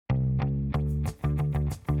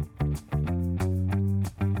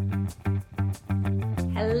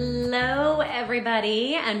Hello,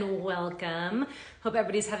 everybody, and welcome. Hope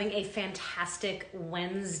everybody's having a fantastic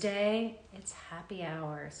Wednesday. It's happy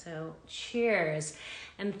hour, so cheers.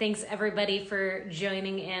 And thanks, everybody, for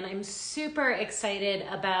joining in. I'm super excited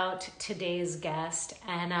about today's guest.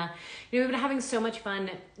 And, we've been having so much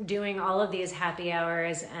fun doing all of these happy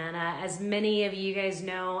hours. And as many of you guys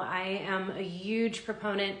know, I am a huge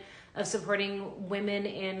proponent of supporting women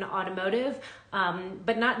in automotive,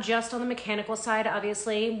 but not just on the mechanical side,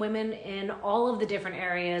 obviously, women in all of the different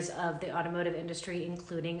areas of the automotive industry,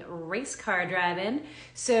 including race car driving.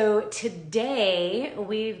 So today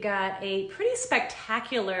we've got a pretty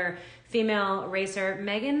spectacular female racer,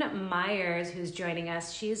 Megan Myers, who's joining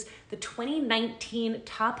us. She's the 2019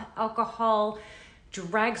 Top Alcohol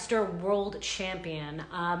Dragster World Champion,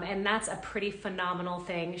 and that's a pretty phenomenal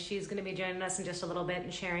thing. She's going to be joining us in just a little bit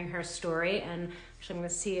and sharing her story, and actually I'm going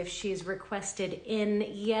to see if she's requested in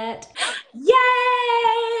yet. Yay!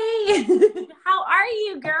 How are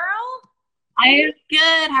you, girl? I am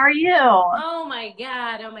good. How are you? Oh my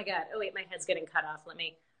god. Oh wait, my head's getting cut off.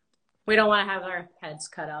 We don't want to have our heads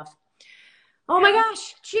cut off. Oh my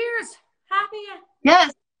gosh, cheers.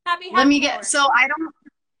 Yes. Happy Let me hour. get, so I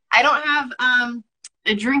don't have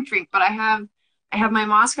a drink, but I have my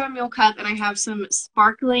Moscow Mule cup and I have some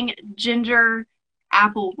sparkling ginger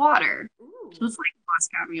apple water. Ooh. So it's like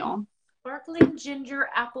Moscow Mule. Sparkling ginger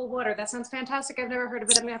apple water. That sounds fantastic. I've never heard of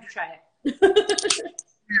it. I'm gonna have to try it.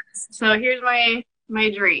 So here's my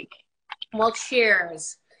drink. Well,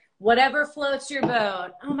 cheers. Whatever floats your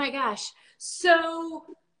boat. Oh my gosh. So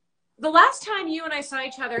the last time you and I saw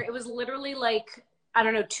each other, it was literally like, I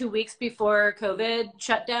don't know, 2 weeks before COVID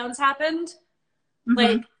shutdowns happened. Mm-hmm.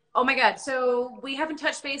 Like, oh my God. So we haven't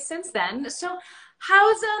touched base since then. So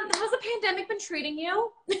how's the pandemic been treating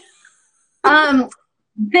you?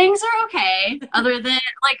 Things are okay, other than,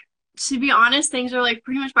 like, to be honest, things are like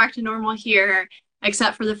pretty much back to normal here,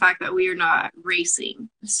 except for the fact that we are not racing.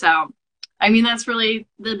 So, I mean, that's really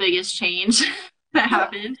the biggest change that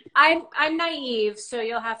happened. I'm naive, so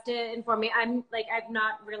you'll have to inform me. I'm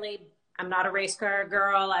not a race car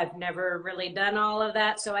girl. I've never really done all of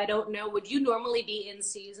that, so I don't know. Would you normally be in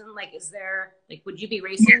season? Like, would you be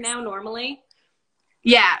racing now normally?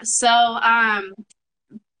 Yeah. So,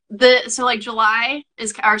 like July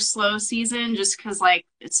is our slow season just because like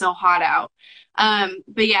it's so hot out.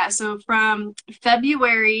 But yeah, so from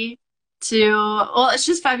February to, well, it's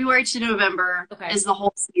just February to November is the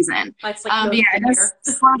whole season. That's like yeah, it does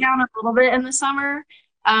slow down a little bit in the summer.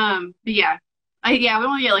 But yeah, we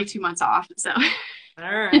only get like 2 months off. So.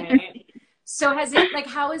 All right. So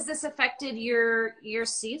how has this affected your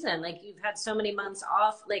season? Like, you've had so many months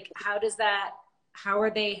off. Like, how are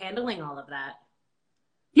they handling all of that?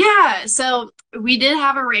 Yeah. So we did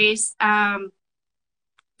have a race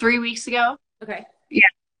 3 weeks ago. Okay. Yeah.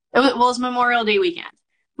 It was Memorial Day weekend.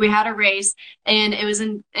 We had a race and it was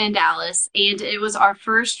in Dallas, and it was our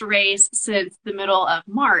first race since the middle of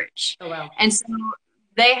March. Oh, wow. And so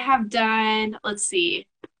they have done, let's see,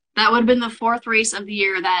 that would have been the fourth race of the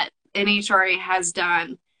year that NHRA has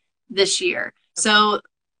done this year. Okay. So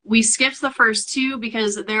we skipped the first two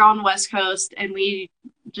because they're on the West Coast and we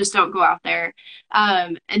just don't go out there.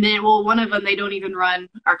 And then, one of them, they don't even run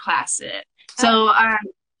our class in it. So,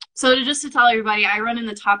 just to tell everybody, I run in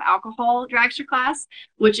the top alcohol dragster class,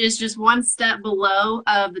 which is just one step below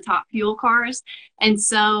of the top fuel cars. And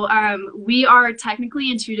so we are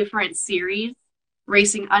technically in two different series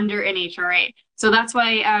racing under NHRA. So that's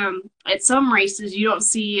why at some races you don't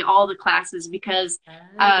see all the classes because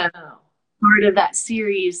part of that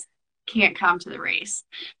series can't come to the race.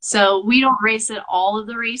 So we don't race at all of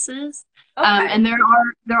the races. Okay. And there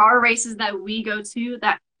are races that we go to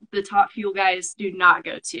that the top fuel guys do not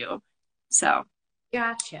go to. So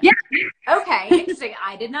gotcha. Yeah. Okay, interesting.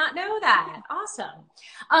 I did not know that. Awesome.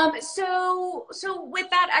 So with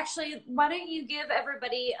that, actually, why don't you give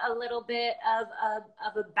everybody a little bit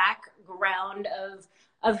of a background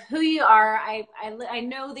of who you are? I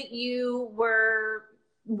know that you were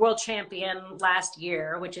world champion last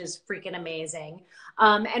year, which is freaking amazing.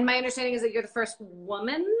 And my understanding is that you're the first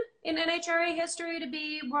woman in NHRA history to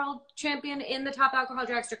be world champion in the top alcohol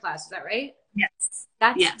dragster class. Is that right? Yes.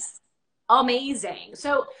 Yes. Amazing.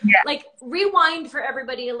 So like, rewind for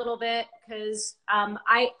everybody a little bit, because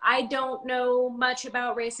I don't know much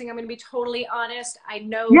about racing. I'm going to be totally honest. I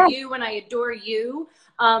know you and I adore you.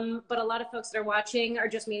 But a lot of folks that are watching are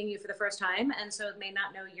just meeting you for the first time, and so may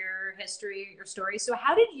not know your history or your story. So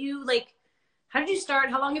how did you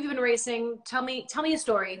start? How long have you been racing? Tell me a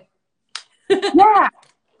story. Yeah.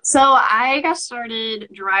 So I got started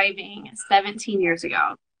driving 17 years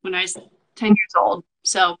ago when I was 10 years old.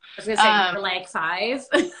 So, I was gonna say you're like 5.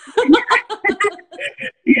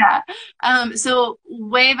 yeah. So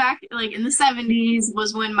way back, like in the 70s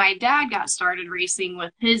was when my dad got started racing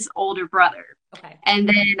with his older brother. Okay. And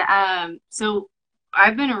then, so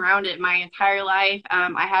I've been around it my entire life.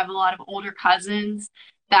 I have a lot of older cousins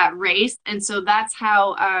that race. And so that's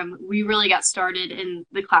how we really got started in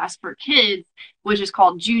the class for kids, which is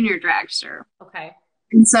called Junior Dragster. Okay.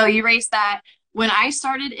 And so you race that. When I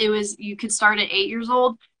started, it was you could start at 8 years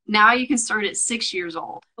old. Now you can start at 6 years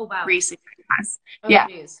old. Oh, wow. Racing class. Oh, Yeah.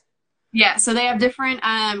 geez. Yeah, so they have different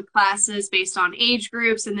classes based on age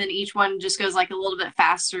groups, and then each one just goes like a little bit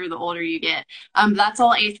faster the older you get. That's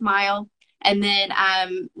all 8th mile. And then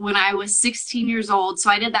when I was 16 years old, so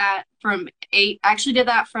I did that from 8, actually did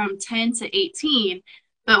that from 10 to 18.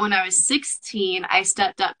 But when I was 16, I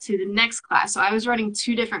stepped up to the next class. So I was running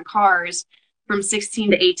 2 different cars from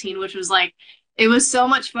 16 to 18, which was like, it was so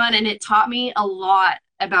much fun, and it taught me a lot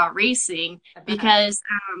about racing because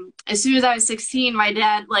as soon as I was 16, my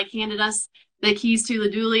dad like handed us the keys to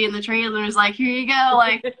the dually and the trailer and was like, here you go,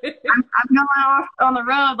 like I'm going off on the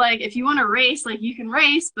road, like if you want to race, like you can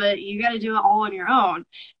race, but you got to do it all on your own.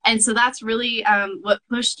 And so that's really what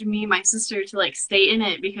pushed me and my sister to like stay in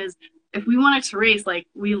it, because if we wanted to race, like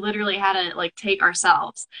we literally had to like take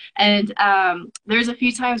ourselves. And there's a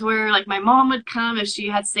few times where like my mom would come if she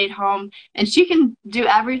had stayed home, and she can do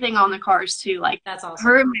everything on the cars too. Like That's awesome.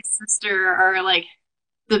 her and my sister are like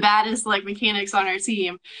the baddest like mechanics on our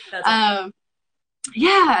team. That's awesome.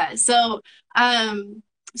 Yeah. So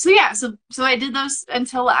so I did those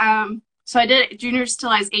until so I did juniors till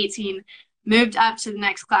I was 18. Moved up to the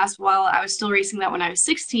next class while I was still racing that when I was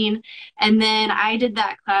 16. And then I did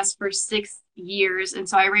that class for 6 years. And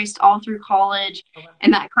so I raced all through college in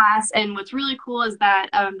that class. And what's really cool is that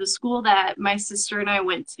the school that my sister and I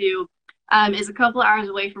went to is a couple hours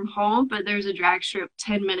away from home, but there's a drag strip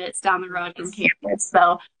 10 minutes down the road from campus.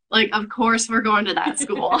 So, like, of course, we're going to that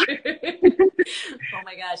school. Oh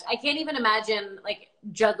my gosh. I can't even imagine like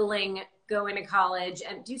juggling going to college.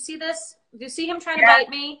 And do you see this? Do you see him trying to bite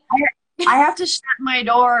me? I have to shut my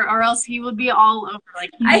door or else he would be all over.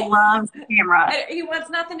 Like, he loves the camera. He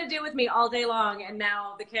wants nothing to do with me all day long, and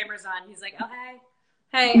now the camera's on. He's like, oh,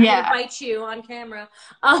 hey, I'm gonna bite you on camera.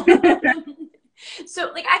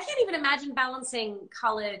 So, like, I can't even imagine balancing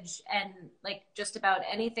college and, like, just about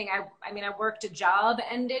anything. I mean, I worked a job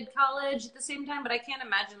and did college at the same time, but I can't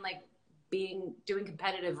imagine, like, doing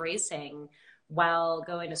competitive racing while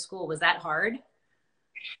going to school. Was that hard?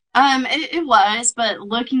 It was, but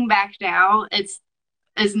looking back now,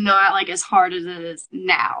 is not like as hard as it is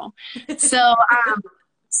now. So,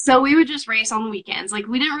 so we would just race on the weekends. Like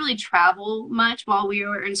we didn't really travel much while we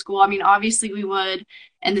were in school. I mean, obviously we would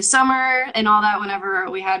in the summer and all that whenever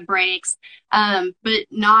we had breaks, but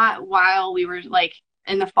not while we were like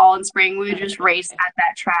in the fall and spring. We would just race at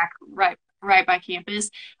that track right by campus.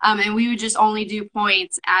 And we would just only do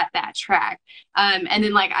points at that track. And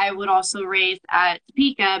then like I would also race at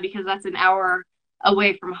Topeka because that's an hour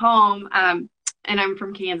away from home. And I'm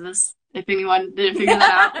from Kansas, if anyone didn't figure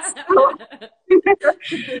that out.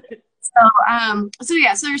 So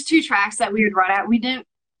yeah, so there's 2 tracks that we would run at. We didn't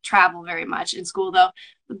travel very much in school though,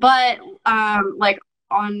 but like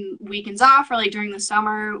on weekends off or like during the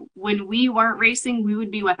summer when we weren't racing, we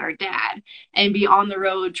would be with our dad and be on the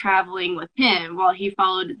road traveling with him while he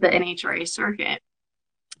followed the NHRA circuit.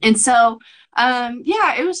 And so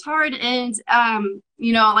yeah, it was hard. And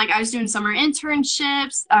you know, like I was doing summer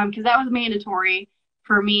internships because that was mandatory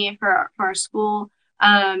for me for our school.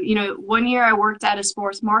 You know, one year I worked at a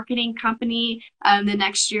sports marketing company. The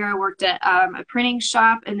next year I worked at a printing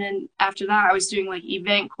shop. And then after that, I was doing like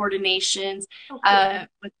event coordinations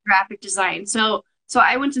with graphic design. So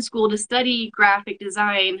I went to school to study graphic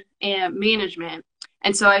design and management.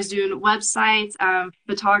 And so I was doing websites,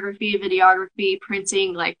 photography, videography,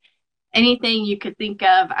 printing, like anything you could think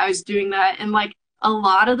of. I was doing that. And like a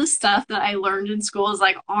lot of the stuff that I learned in school is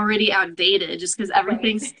like already outdated just because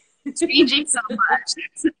everything's changing so much.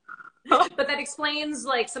 But that explains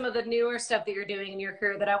like some of the newer stuff that you're doing in your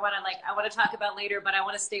career that I want to talk about later, but I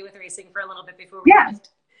want to stay with racing for a little bit before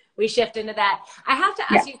we shift into that. I have to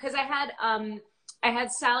ask you, because I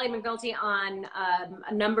had Sally McNulty on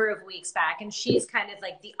a number of weeks back, and she's kind of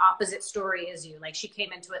like the opposite story as you. Like she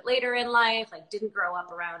came into it later in life, like didn't grow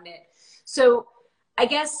up around it. So I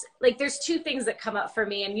guess like there's 2 things that come up for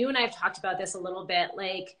me, and you and I have talked about this a little bit.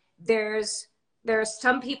 Like there are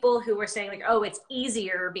some people who were saying like, oh, it's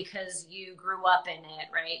easier because you grew up in it,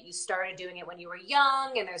 right? You started doing it when you were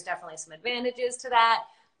young, and there's definitely some advantages to that.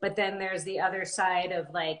 But then there's the other side of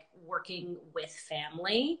like working with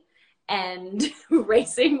family and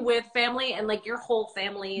racing with family, and like your whole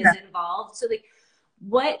family is involved. So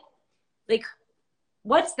what, like,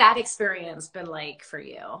 what's that experience been like for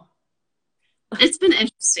you? It's been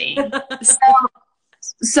interesting.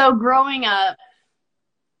 So growing up,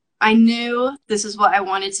 I knew this is what I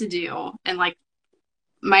wanted to do. And like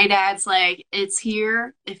my dad's like, it's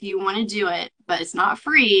here if you want to do it, but it's not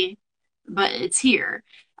free, but it's here.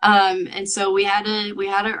 And so we had to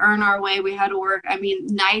earn our way. We had to work. I mean,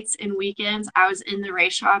 nights and weekends, I was in the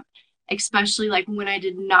race shop, especially like when I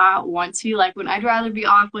did not want to, like when I'd rather be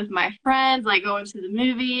off with my friends, like going to the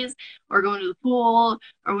movies or going to the pool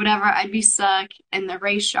or whatever, I'd be stuck in the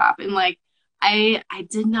race shop. And like I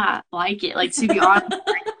did not like it. Like to be honest,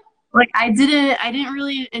 like I didn't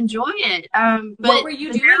really enjoy it. But what were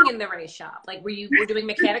you doing in the race shop? Like, were doing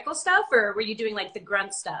mechanical stuff, or were you doing like the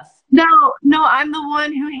grunt stuff? No, I'm the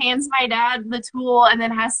one who hands my dad the tool and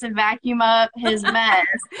then has to vacuum up his mess.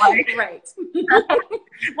 Like, right.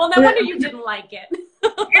 Well, no wonder you didn't like it.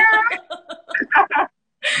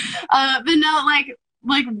 But no, like,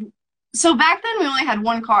 so back then we only had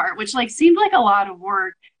one car, which like seemed like a lot of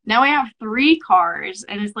work. Now we have 3 cars,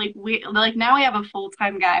 and it's like now we have a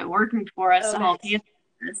full-time guy working for us to help handle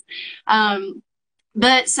this.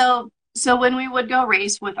 But so when we would go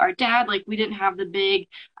race with our dad, like we didn't have the big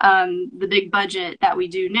budget that we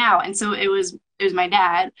do now. And so it was my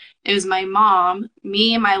dad, it was my mom,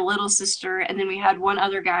 me and my little sister, and then we had one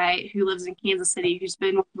other guy who lives in Kansas City who's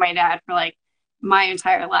been with my dad for like my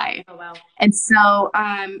entire life. Oh wow. And so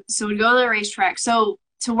we'd go to the racetrack. So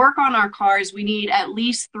to work on our cars, we need at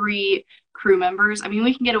least 3 crew members. I mean,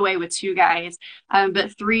 we can get away with 2 guys,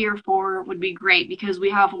 but 3 or 4 would be great because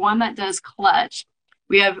we have one that does clutch.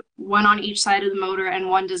 We have one on each side of the motor and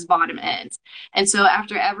one does bottom end. And so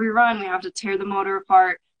after every run, we have to tear the motor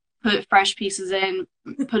apart, put fresh pieces in,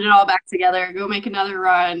 put it all back together, go make another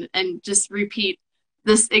run, and just repeat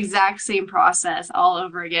this exact same process all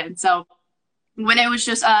over again. So when it was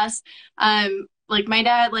just us, like my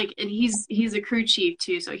dad, like, and he's a crew chief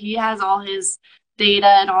too, so he has all his data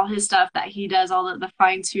and all his stuff that he does all the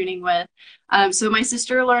fine tuning with. So my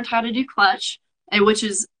sister learned how to do clutch, and which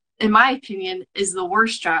is, in my opinion, is the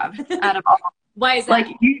worst job out of all. Why is that? Like,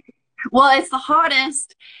 well, it's the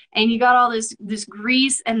hottest, and you got all this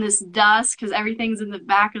grease and this dust because everything's in the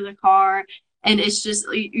back of the car, and it's just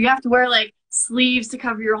you have to wear like sleeves to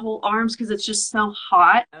cover your whole arms because it's just so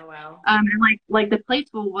hot. Oh wow. And like the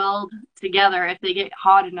plates will weld together if they get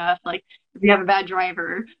hot enough, like if you have a bad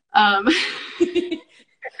driver.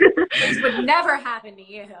 This would never happen to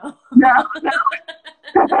you. No.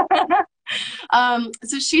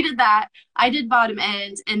 So she did that. I did bottom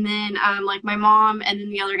end, and then like my mom and then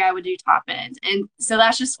the other guy would do top end. And so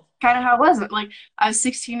that's just kind of how it was. Like I was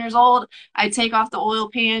 16 years old. I'd take off the oil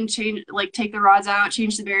pan, take the rods out,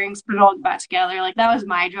 change the bearings, put it all back together. Like that was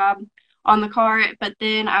my job on the car. But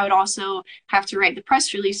then I would also have to write the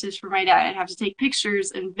press releases for my dad. I'd have to take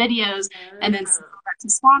pictures and videos and then send that to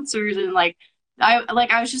sponsors. And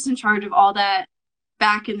I was just in charge of all that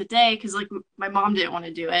back in the day because like my mom didn't want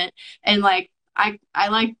to do it, and like I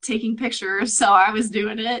like taking pictures, so I was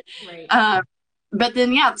doing it. Right. But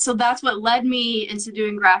then so that's what led me into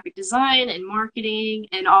doing graphic design and marketing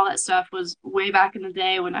and all that stuff was way back in the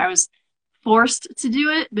day when I was forced to do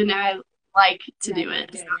it, but now I like to do it.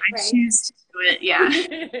 So I choose to do it. Yeah.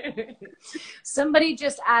 Somebody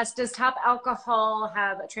just asked, does Top Alcohol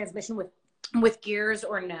have a transmission with gears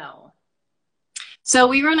or no? So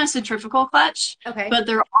we run a centrifugal clutch, but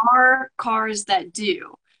there are cars that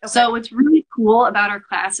do. Okay. So what's really cool about our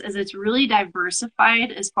class is it's really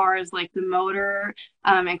diversified as far as like the motor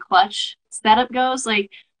and clutch setup goes. Like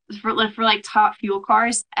for like top fuel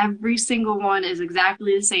cars, every single one is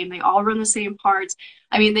exactly the same. They all run the same parts.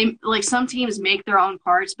 I mean, they like some teams make their own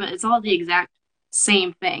parts, but it's all the exact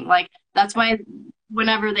same thing. Like that's why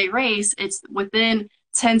whenever they race, it's within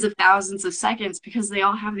tens of thousands of seconds because they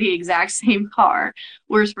all have the exact same car.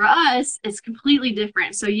 Whereas for us, it's completely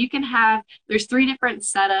different. So you can there's 3 different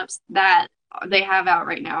setups that they have out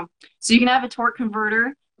right now. So you can have a torque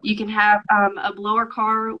converter, you can have a blower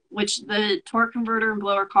car, which the torque converter and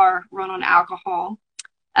blower car run on alcohol.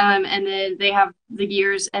 And then they have the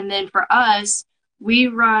gears. And then for us, we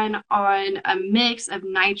run on a mix of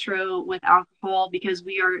nitro with alcohol because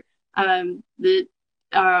we are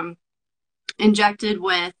injected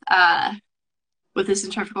with a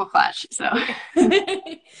centrifugal clutch. So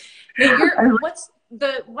what's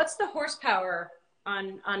the horsepower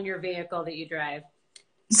on your vehicle that you drive?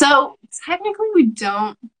 So technically we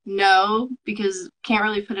don't know because can't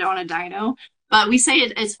really put it on a dyno, but we say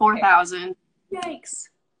it's 4,000. Yikes.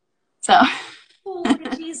 So holy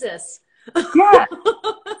Jesus. Yeah.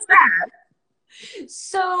 It's sad.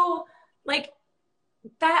 So, like,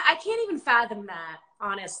 that, I can't even fathom that,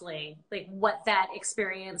 honestly, like what that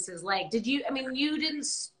experience is like. Did you, I mean,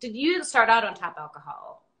 did you start out on Top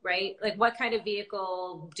Alcohol, right? Like, what kind of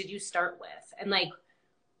vehicle did you start with? And like,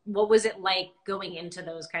 what was it like going into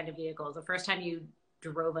those kind of vehicles? The first time you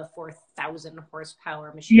drove a 4,000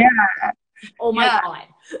 horsepower machine? Yeah. Oh my God.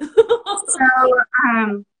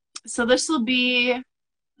 So this will be,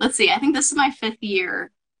 let's see, I think this is my fifth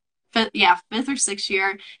or sixth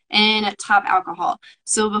year in Top Alcohol.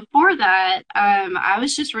 So before that, I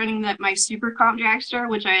was just running my Super Comp Dragster,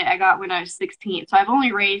 which I got when I was 16. So I've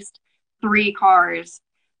only raced 3 cars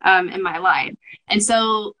in my life. And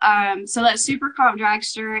so that Super Comp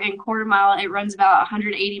Dragster in quarter mile, it runs about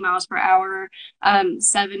 180 miles per hour,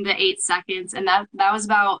 7 to 8 seconds. And that was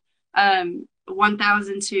about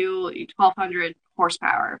 1,000 to 1,200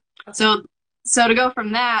 horsepower. Okay. So to go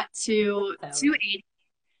from that to 280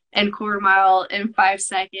 and quarter mile in 5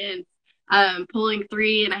 seconds, pulling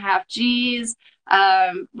 3.5 Gs,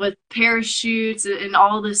 with parachutes and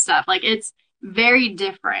all this stuff. Like, it's very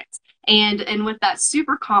different. And with that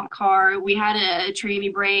Super Comp car, we had a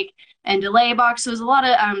tranny brake and delay box. So it was a lot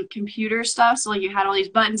of computer stuff. So like, you had all these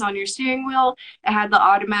buttons on your steering wheel. It had the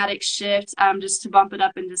automatic shift just to bump it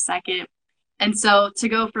up into second. And so to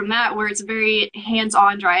go from that, where it's very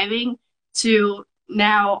hands-on driving, to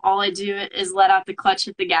now all I do is let out the clutch,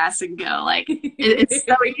 hit the gas, and go. Like, it's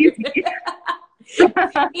so easy.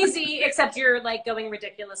 Easy, except you're like going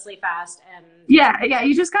ridiculously fast. And yeah,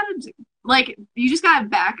 you just gotta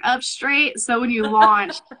back up straight. So when you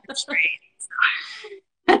launch, straight.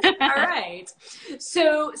 All right.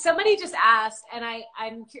 So somebody just asked, and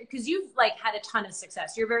I'm because you've like had a ton of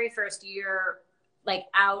success. Your very first year, like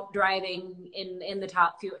out driving in the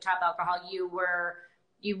Top Alcohol,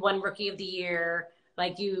 you won Rookie of the Year.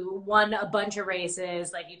 Like, you won a bunch of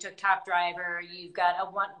races, like you took top driver, you've got a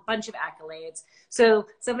bunch of accolades. So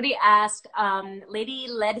somebody asked, Lady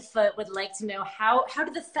Leadfoot would like to know, how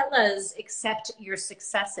do the fellas accept your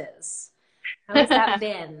successes? How has that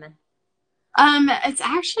been? It's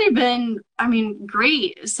actually been, I mean,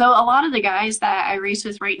 great. So a lot of the guys that I race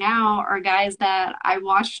with right now are guys that I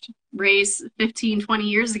watched race 15, 20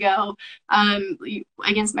 years ago,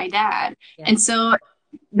 against my dad. Yeah. And so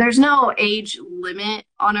there's no age limit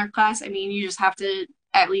on our class. I mean, you just have to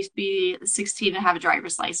at least be 16 and have a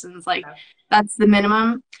driver's license. Like, that's the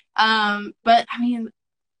minimum. But I mean,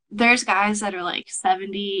 there's guys that are like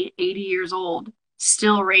 70, 80 years old,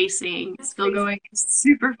 still racing, still going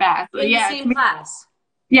super fast. In the same class.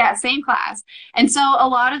 Yeah, same class. And so a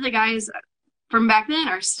lot of the guys from back then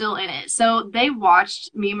are still in it. So they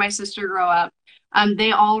watched me and my sister grow up.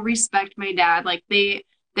 They all respect my dad. Like, they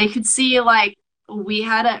could see, like, we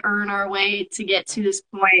had to earn our way to get to this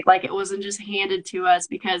point. Like, it wasn't just handed to us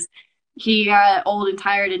because he got old and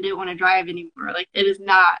tired and didn't want to drive anymore. Like, it is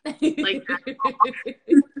not like that.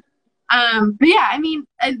 But yeah, I mean,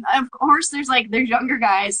 and of course there's younger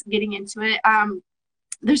guys getting into it.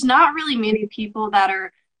 There's not really many people that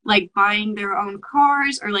are like buying their own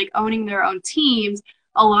cars or like owning their own teams.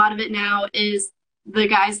 A lot of it now is the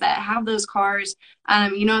guys that have those cars,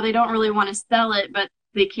 they don't really want to sell it, but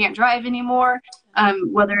they can't drive anymore,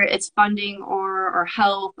 whether it's funding or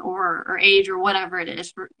health or age or whatever it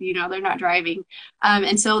is, they're not driving.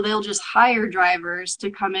 And so they'll just hire drivers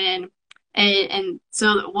to come in. And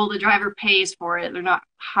so, the driver pays for it. They're not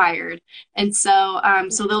hired. And so,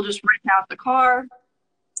 so they'll just rent out the car.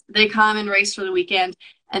 They come and race for the weekend,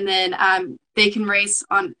 and then they can race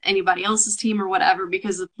on anybody else's team or whatever,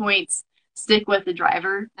 because the points stick with the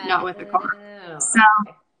driver, not with the car.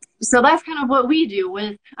 So that's kind of what we do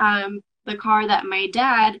with the car that my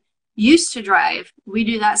dad used to drive. We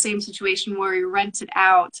do that same situation where we rent it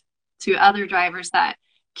out to other drivers that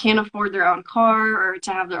can't afford their own car or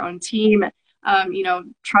to have their own team,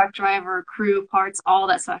 truck driver, crew, parts, all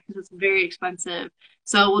that stuff, because it's very expensive.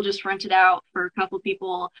 So we'll just rent it out for a couple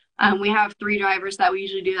people. We have 3 drivers that we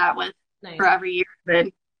usually do that with for every year. But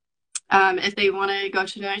if they want to go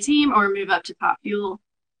to another team or move up to Top Fuel,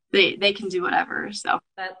 they can do whatever. So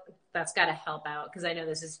that's got to help out, because I know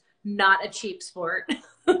this is not a cheap sport. Yeah,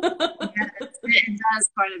 it does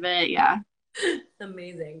quite a bit, yeah.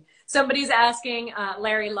 Amazing. Somebody's asking,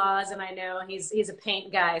 Larry Laws, and I know he's a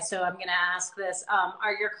paint guy, so I'm going to ask this.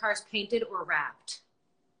 Are your cars painted or wrapped?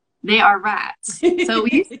 They are wrapped. So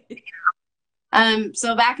we used to,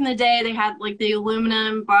 so back in the day, they had like the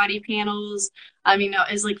aluminum body panels.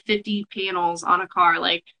 It's like 50 panels on a car,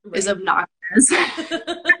 like, is obnoxious.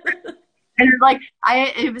 And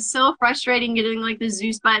it was so frustrating getting like the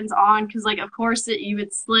Zeus buttons on, because like, of course you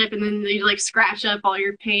would slip and then you like scratch up all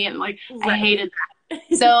your paint. Like, I hated that.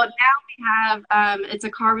 So now we have it's a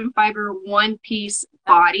carbon fiber one piece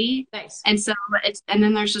body. Nice. And so and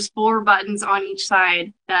then there's just 4 buttons on each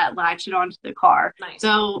side that latch it onto the car. Nice.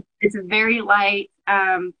 So it's a very light,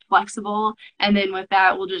 flexible, and then with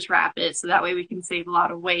that we'll just wrap it so that way we can save a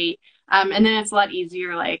lot of weight. And then it's a lot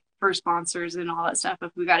easier like for sponsors and all that stuff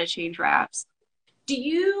if we got to change wraps. Do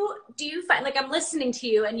you find, like, I'm listening to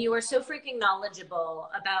you and you are so freaking knowledgeable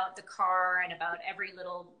about the car and about every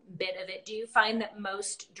little bit of it. Do you find that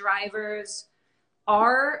most drivers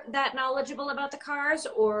are that knowledgeable about the cars,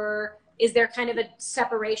 or is there kind of a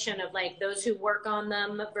separation of like those who work on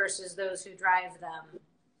them versus those who drive them?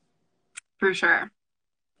 For sure.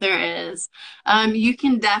 There is. You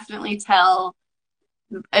can definitely tell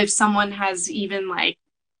if someone has even like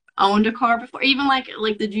owned a car before, even like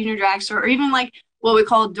the junior dragster, or even like what we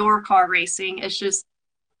call door car racing. It's just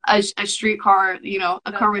a street car, you know,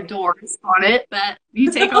 a car with doors on it that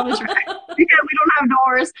you take on the track. Yeah, we don't have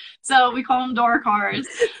doors, so we call them door cars.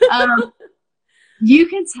 You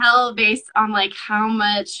can tell based on like how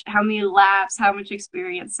many laps, how much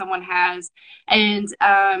experience someone has. And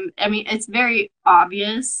I mean, it's very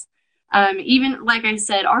obvious. Even like I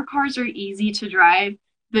said, our cars are easy to drive,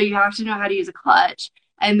 but you have to know how to use a clutch.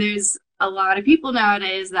 And there's a lot of people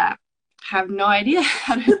nowadays that have no idea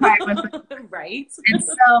how to drive with them. Right.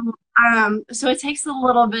 And so it takes a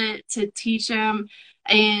little bit to teach them.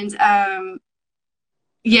 And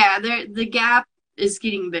yeah, the gap is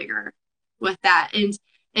getting bigger with that.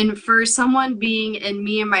 And for someone being in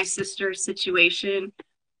me and my sister's situation,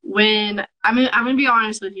 when I'm gonna be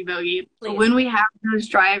honest with you, Bogey, Please. When we have those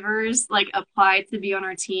drivers like apply to be on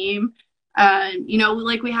our team, you know,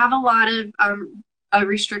 like we have a lot of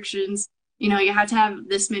restrictions. You know, you have to have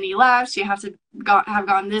this many laps, you have to have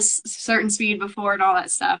gone this certain speed before and all that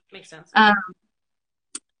stuff. Makes sense.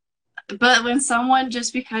 But when someone,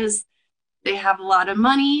 just because they have a lot of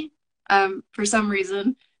money for some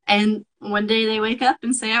reason, and one day they wake up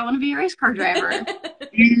and say, I want to be a race car driver.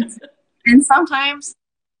 and sometimes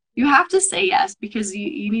you have to say yes because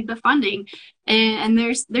you need the funding. And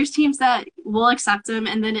there's teams that will accept them,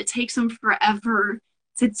 and then it takes them forever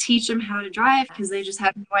to teach them how to drive because they just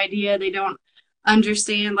have no idea. They don't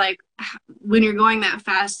understand, like, when you're going that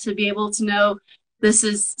fast, to be able to know this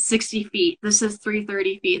is 60 feet, this is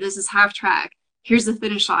 330 feet, this is half track, here's the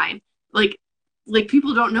finish line. Like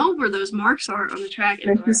people don't know where those marks are on the track.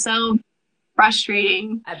 And it was so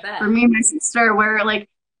frustrating for me and my sister, where like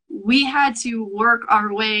we had to work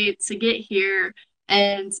our way to get here,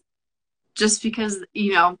 and just because,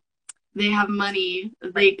 you know, they have money,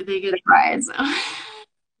 they get a prize.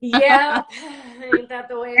 Yeah, ain't that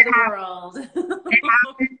the way of the world?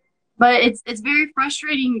 But it's very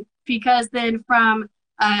frustrating because then from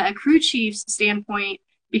a crew chief's standpoint,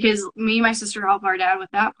 because me and my sister help our dad with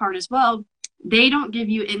that part as well, they don't give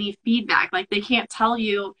you any feedback. Like they can't tell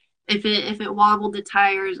you if it wobbled the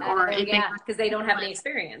tires or if because they don't have any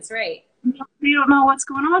experience, right? They don't know what's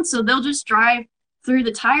going on, so they'll just drive through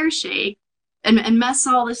the tire shake and mess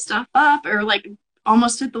all this stuff up, or like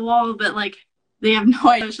almost hit the wall, but like they have no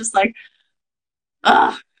idea. It's just like,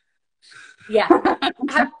 ugh. Yeah.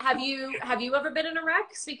 Have you ever been in a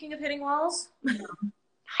wreck? Speaking of hitting walls,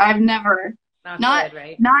 I've never. Not good,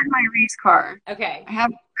 right? Not in my race car. Okay. I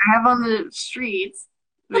have on the streets.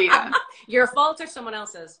 But yeah. Your fault or someone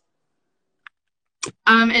else's?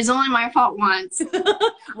 It's only my fault once.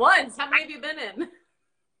 Once? How many have you been in?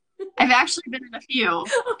 I've actually been in a few.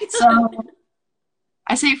 Okay. So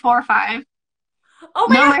I say 4 or 5. Oh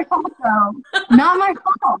my Not God. my fault though. Not my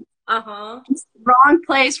fault. Uh-huh. Just wrong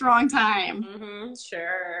place, wrong time. Mm-hmm.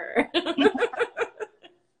 Sure.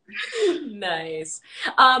 Nice.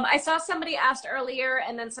 I saw somebody asked earlier,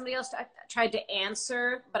 and then somebody else tried to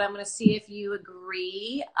answer, but I'm going to see if you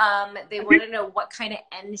agree. They want to know what kind of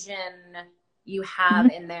engine you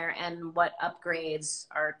have in there and what upgrades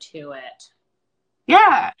are to it.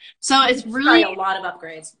 Yeah. So it's really a lot of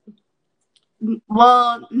upgrades.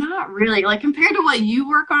 Well, not really. Like compared to what you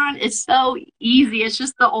work on, it's so easy. It's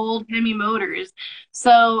just the old Hemi motors.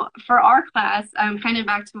 So for our class, kind of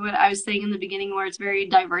back to what I was saying in the beginning, where it's very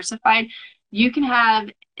diversified. You can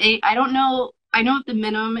have I don't know, I know what the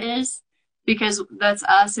minimum is because that's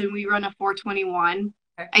us and we run a 421.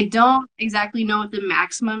 Okay. I don't exactly know what the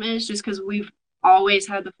maximum is just because we've always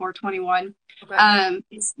had the 421. Okay.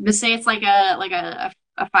 But say it's like a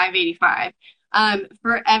 585.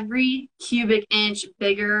 For every cubic inch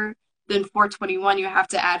bigger than 421, you have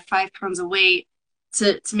to add 5 pounds of weight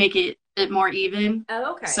to make it more even.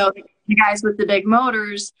 Oh, okay. So the guys with the big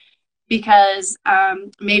motors, because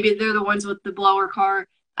maybe they're the ones with the blower car,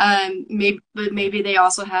 maybe they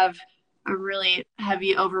also have a really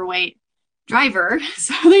heavy overweight driver,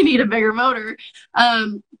 so they need a bigger motor.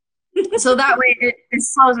 So that way it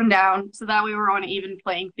slows them down. So that way we're on an even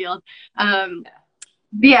playing field. But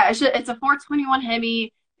yeah, it's a 421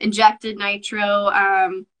 Hemi injected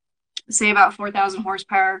nitro, say about 4,000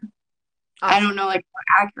 horsepower. Awesome. I don't know like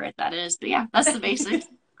how accurate that is, but yeah, that's the basics.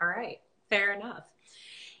 All right, fair enough.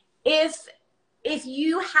 If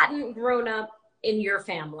you hadn't grown up in your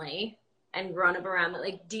family and grown up around it,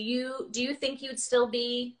 like, do you think you'd still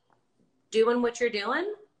be doing what you're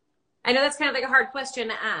doing? I know that's kind of like a hard question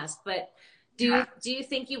to ask, but do you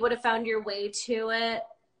think you would have found your way to it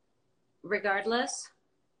regardless?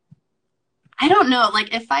 I don't know.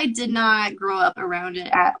 Like if I did not grow up around it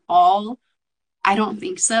at all, I don't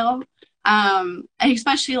think so. And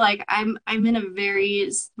especially like I'm in a very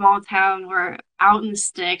small town where out in the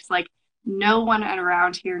sticks, like no one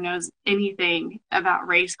around here knows anything about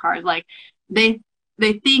race cars. Like they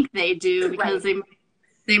they think they do because Right.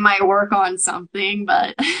 they might work on something,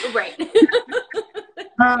 but Right.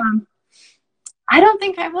 um I don't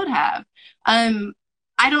think I would have. Um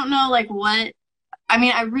I don't know like what I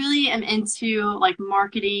mean, I really am into like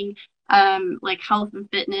marketing, like health and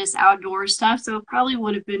fitness, outdoor stuff. So it probably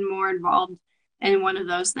would have been more involved in one of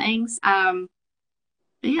those things. But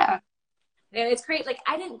yeah, And it's great. Like,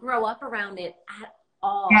 I didn't grow up around it at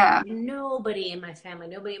all. yeah, Like, nobody in my family,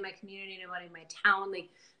 nobody in my community, nobody in my town. Like,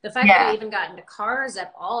 the fact that I yeah, even got into cars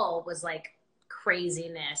at all was like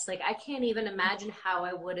craziness. Like, I can't even imagine how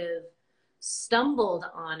I would have stumbled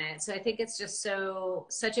on it. So I think it's just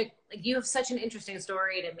such a, like, you have such an interesting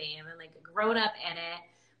story to me. I mean, like, grown up in it,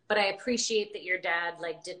 but I appreciate that your dad,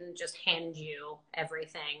 like, didn't just hand you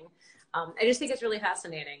everything. I just think it's really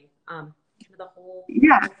fascinating. The whole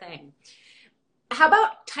yeah. thing. How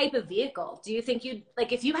about type of vehicle? Do you think you'd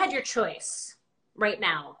like if you had your choice right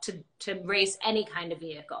now to race any kind of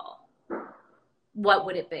vehicle, what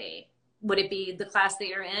would it be? Would it be the class that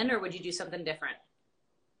you're in, or would you do something different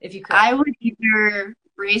if you could? I would either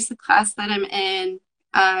race the class that I'm in,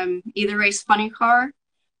 either race funny car,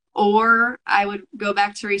 or I would go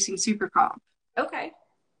back to racing super comp. Okay.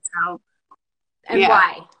 So And yeah.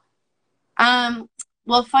 why?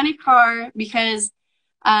 Well, funny car because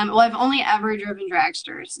well, I've only ever driven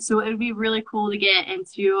dragsters, so it would be really cool to get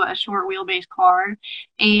into a short wheelbase car.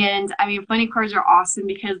 And I mean, funny cars are awesome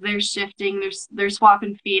because they're shifting, they're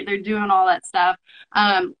swapping feet, they're doing all that stuff.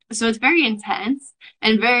 So it's very intense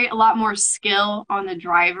and very a lot more skill on the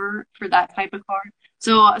driver for that type of car.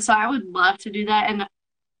 So I would love to do that, and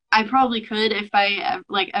I probably could if I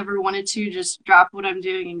like ever wanted to just drop what I'm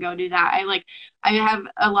doing and go do that. I have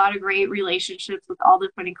a lot of great relationships with all the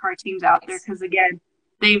funny car teams out there Nice. because again,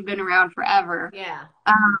 they've been around forever. Yeah.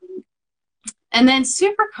 And then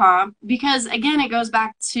super comp because again, it goes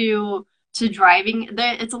back to driving.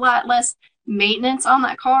 It's a lot less maintenance on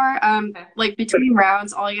that car. Okay. Like between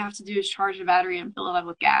rounds, all you have to do is charge the battery and fill it up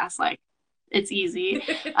with gas. Like it's easy.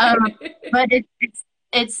 But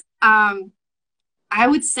it's I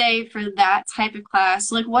would say for that type of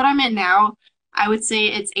class, like what I'm in now, I would say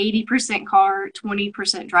it's 80% car,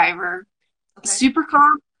 20% driver. Okay. Super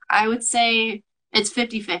comp, I would say it's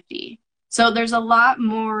 50-50. So there's a lot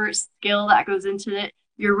more skill that goes into it.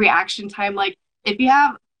 Your reaction time, like if you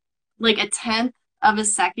have like a tenth of a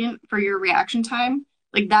second for your reaction time,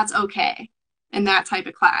 like that's okay in that type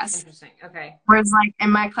of class. Interesting. Okay. Whereas like in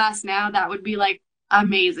my class now, that would be like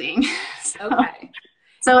amazing. So Okay.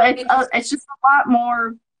 so Interesting. it's just a lot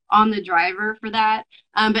more on the driver for that.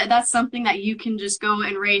 But that's something that you can just go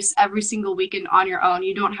and race every single weekend on your own.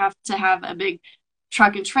 You don't have to have a big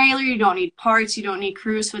truck and trailer. You don't need parts. You don't need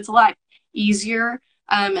crews. So it's a lot easier.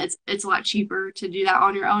 It's a lot cheaper to do that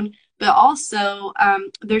on your own. But also,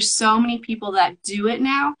 there's so many people that do it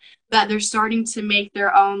now that they're starting to make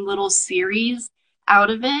their own little series out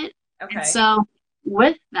of it. And Okay. so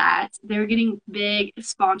with that, they're getting big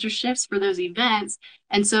sponsorships for those events.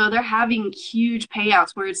 And so they're having huge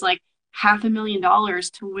payouts where it's like $500,000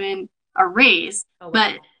 to win a race, Oh, wow.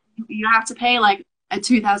 but you have to pay like a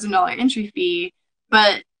 $2,000 entry fee,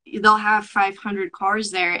 but they'll have 500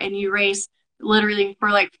 cars there and you race literally for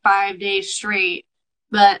like 5 days straight.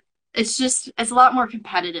 But it's a lot more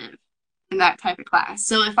competitive in that type of class.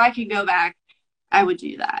 So if I could go back, I would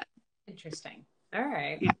do that. Interesting. All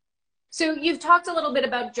right. Yeah. So you've talked a little bit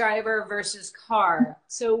about driver versus car.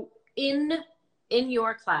 So in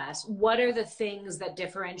your class, what are the things that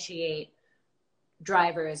differentiate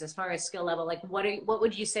drivers as far as skill level? Like what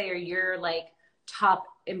would you say are your like top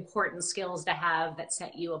important skills to have that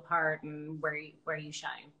set you apart and where you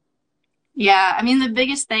shine? Yeah, I mean, the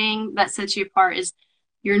biggest thing that sets you apart is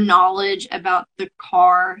your knowledge about the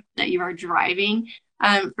car that you are driving.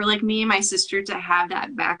 for like me and my sister to have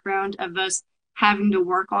that background of us having to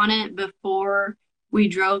work on it before we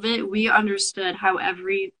drove it. We understood how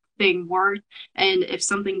everything worked, and if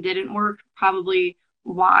something didn't work, probably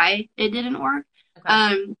why it didn't work.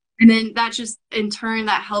 Okay. And then that just in turn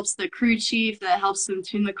that helps the crew chief, that helps them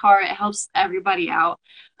tune the car, it helps everybody out.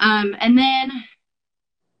 And then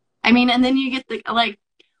I mean, and then you get the like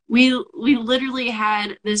we literally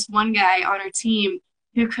had this one guy on our team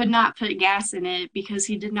who could not put gas in it because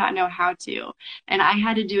he did not know how to, and I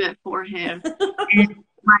had to do it for him. And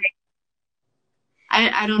like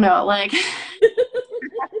I don't know, like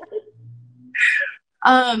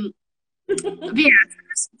um but yeah,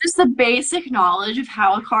 just the basic knowledge of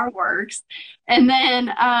how a car works. And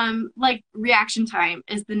then like reaction time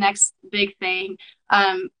is the next big thing.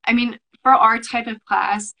 I mean, for our type of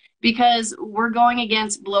class, because we're going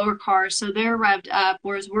against blower cars, so they're revved up,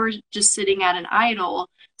 whereas we're just sitting at an idle.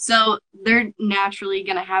 So they're naturally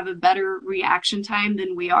going to have a better reaction time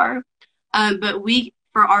than we are. But we,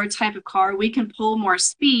 for our type of car, we can pull more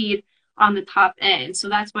speed on the top end. So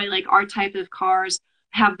that's why like our type of cars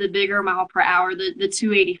have the bigger mile per hour, the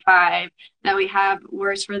 285 that we have,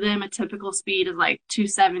 whereas for them a typical speed is like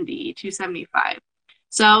 270, 275.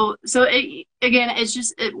 So it, again, it's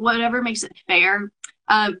just whatever makes it fair.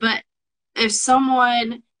 But if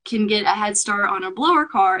someone can get a head start on a blower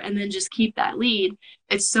car and then just keep that lead,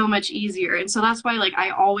 it's so much easier. And so that's why like I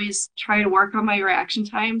always try to work on my reaction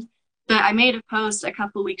times. But I made a post a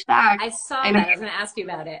couple of weeks back. I saw and that. I was going to ask you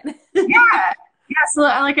about it. yeah, so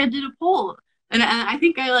I did a poll, and I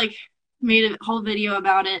think I like made a whole video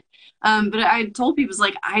about it. But I told people, it's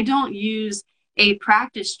like I don't use a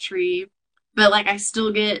practice tree, but like I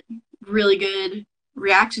still get really good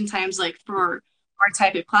reaction times like for our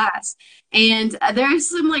type of class. And there's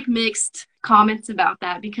some like mixed comments about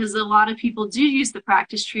that, because a lot of people do use the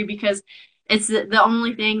practice tree because it's the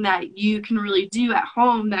only thing that you can really do at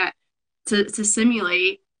home that to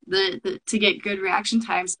simulate the to get good reaction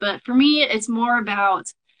times. But for me, it's more about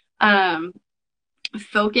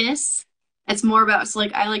focus. It's more about, so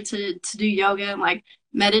like I like to do yoga and like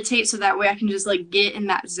meditate so that way I can just like get in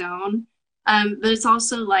that zone. But it's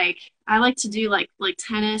also like I like to do like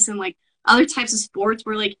tennis and like other types of sports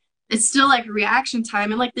where like it's still like reaction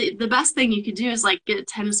time, and like the best thing you could do is like get a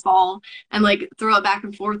tennis ball and like throw it back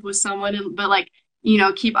and forth with someone, and but like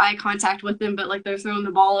keep eye contact with them, but like they're throwing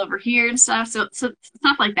the ball over here and stuff. So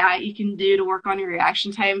stuff like that you can do to work on your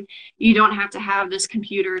reaction time. You don't have to have this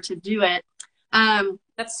computer to do it.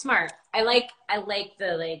 That's smart. I like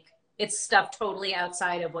the like it's stuff totally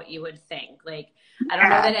outside of what you would think. Like I don't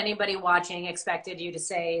know that anybody watching expected you to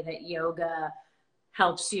say that yoga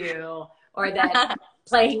helps you or that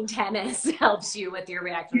playing tennis helps you with your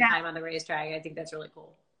reaction time on the racetrack. I think that's really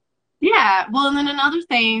cool. Yeah, well, and then another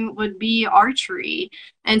thing would be archery.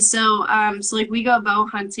 And so like we go bow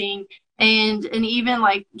hunting, and even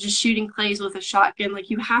like just shooting clays with a shotgun, like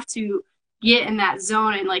you have to get in that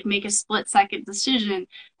zone and like make a split second decision,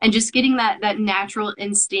 and just getting that natural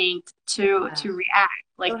instinct to react.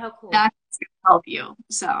 Like how cool. that's gonna help you.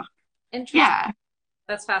 So interesting. yeah.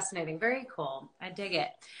 That's fascinating. Very cool. I dig it.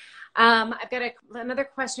 I've got another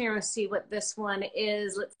question here. Let's see what this one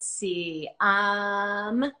is. Let's see.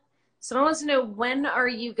 Someone wants to know, when are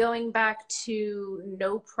you going back to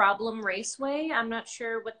No Problem Raceway? I'm not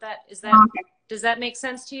sure what that is. That okay. Does that make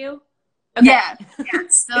sense to you? Okay. Yeah.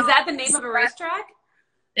 So, is that the name of a racetrack?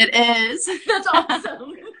 It is. That's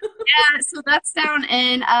awesome. Yeah, so that's down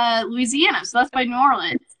in Louisiana. So that's by New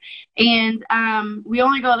Orleans. And we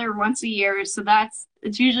only go there once a year. So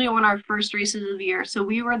it's usually one of our first races of the year. So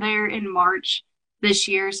we were there in March this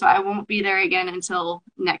year. So I won't be there again until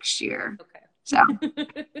next year. Okay. So.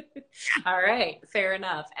 All right. Fair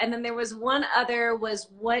enough. And then there was one other,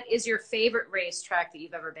 what is your favorite racetrack that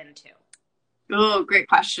you've ever been to? Oh, great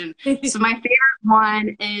question. So my favorite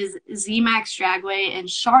one is Z-Max Dragway in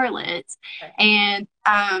Charlotte. Okay. And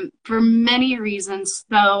for many reasons.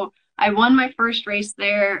 So I won my first race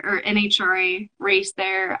there, or NHRA race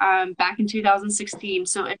there, back in 2016.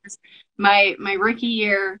 So it was my rookie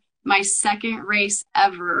year, my second race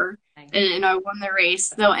ever. And I won the race.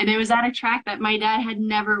 So, and it was at a track that my dad had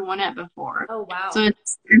never won at before. Oh, wow. So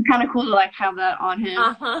it's kind of cool to like have that on him.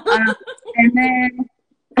 Uh-huh. And then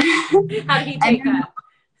how did he take that?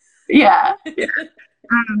 Yeah.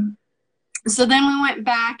 So then we went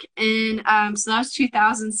back in, so that was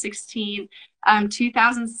 2016.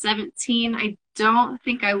 2017, I don't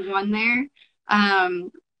think I won there.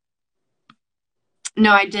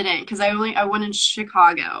 No, I didn't, because I won in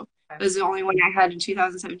Chicago. It was the only one I had in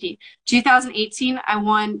 2017. 2018, I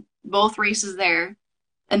won both races there.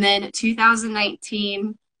 And then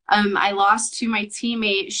 2019, I lost to my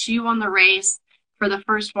teammate. She won the race for the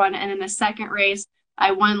first one, and in the second race,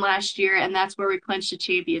 I won last year, and that's where we clinched the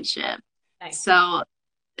championship. Nice. So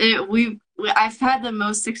I've had the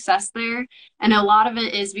most success there, and a lot of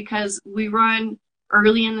it is because we run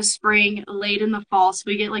early in the spring, late in the fall, so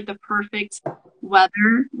we get like the perfect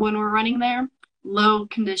weather when we're running there, low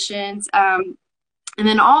conditions. And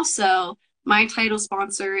then also my title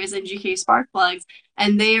sponsor is NGK Spark Plugs,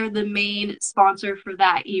 and they are the main sponsor for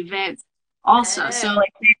that event also. So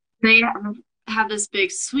like they have this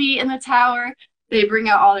big suite in the tower. They bring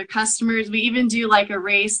out all their customers. We even do like a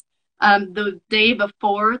race the day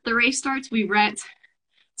before the race starts. We rent.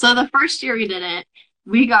 So the first year we did it,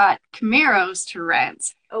 we got Camaros to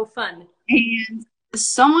rent. Oh, fun. And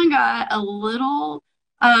someone got a little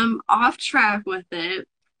off track with it.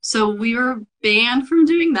 So we were banned from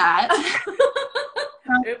doing that.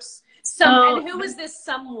 Oops. And who was this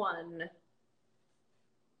someone?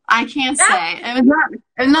 I can't say. It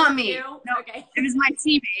was not me. You? No, okay. It was my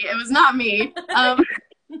teammate. It was not me.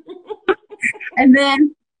 And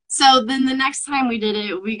then the next time we did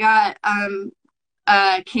it, we got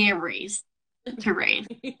Camrys to race.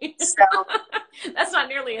 So that's not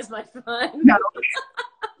nearly as much fun.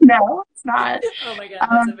 No, it's not. Oh my God,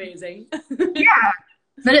 that's amazing. Yeah.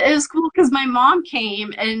 But it was cool because my mom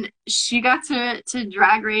came and she got to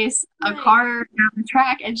drag race a car down the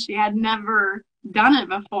track, and she had never done it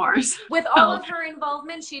before. So. With all of her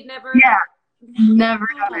involvement, she'd never. Yeah, never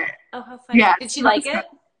done it. Oh, how funny! Yeah. Did she like it?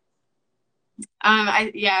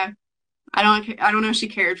 I don't know if she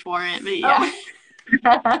cared for it, but yeah.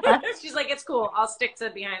 Oh. She's like, it's cool. I'll stick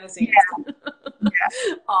to behind the scenes.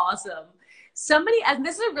 Yeah. Awesome. And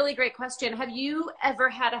this is a really great question. Have you ever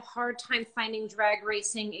had a hard time finding drag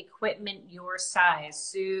racing equipment your size,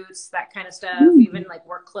 suits, that kind of stuff, even like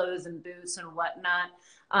work clothes and boots and whatnot?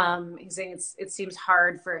 He's saying it seems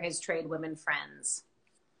hard for his trade women friends.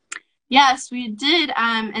 Yes, we did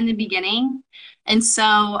in the beginning. And so,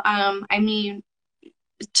 I mean,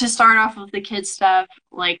 to start off with the kids stuff,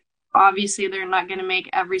 like obviously they're not going to make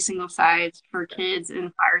every single size for kids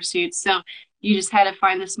in fire suits. So you just had to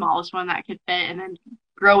find the smallest one that could fit and then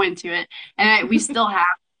grow into it. And we still have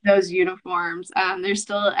those uniforms. They're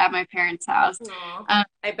still at my parents' house.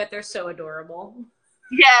 I bet they're so adorable.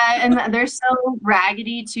 Yeah, and they're so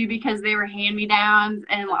raggedy too because they were hand-me-downs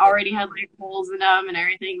and already had like holes in them and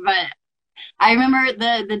everything. But I remember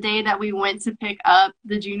the day that we went to pick up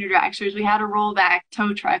the junior dragsters, we had a rollback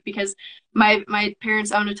tow truck because my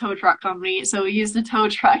parents own a tow truck company, so we used a tow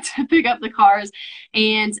truck to pick up the cars.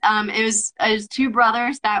 And it was two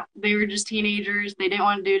brothers that they were just teenagers. They didn't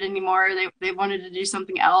want to do it anymore. They wanted to do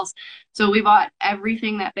something else. So we bought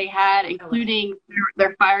everything that they had, including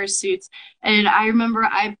their fire suits. And I remember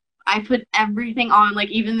I put everything on, like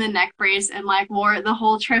even the neck brace, and like wore it the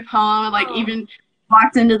whole trip home, and like even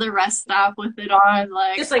walked into the rest stop with it on,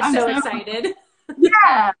 like just like so excited.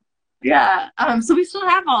 Yeah. So we still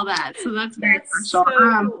have all that, so that's very special.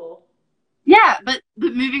 So cool. Yeah, but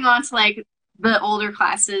moving on to like the older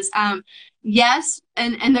classes, yes,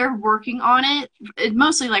 and they're working on it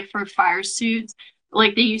mostly like for fire suits.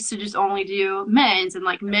 Like they used to just only do men's, and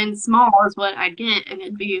like men's small is what I'd get, and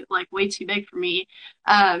it'd be like way too big for me.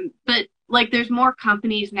 But like there's more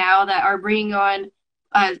companies now that are bringing on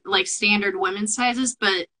like standard women's sizes,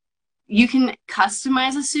 but you can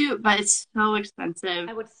customize a suit, but it's so expensive.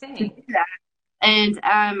 I would think. And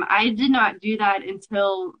I did not do that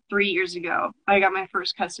until 3 years ago. I got my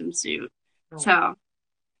first custom suit. So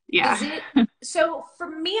yeah. So for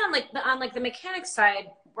me on the mechanic side,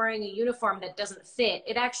 wearing a uniform that doesn't fit,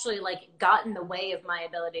 it actually like got in the way of my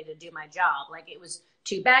ability to do my job. Like it was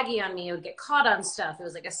too baggy on me. It would get caught on stuff. It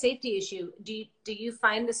was like a safety issue. Do you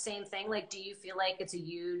find the same thing? Like, do you feel like it's a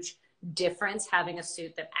huge difference having a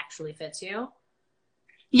suit that actually fits you?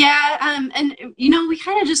 Yeah, and we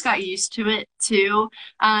kind of just got used to it too.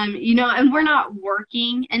 And we're not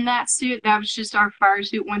working in that suit. That was just our fire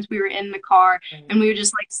suit once we were in the car, and we would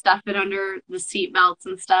just like stuff it under the seat belts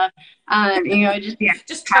and stuff.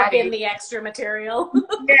 Just tuck in the extra material.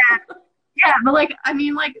 Yeah, but like I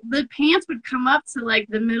mean, like the pants would come up to like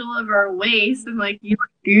the middle of our waist, and like you look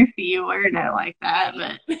goofy wearing it like that.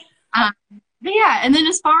 But yeah, and then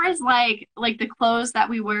as far as like the clothes that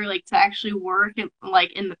we wear like to actually work in,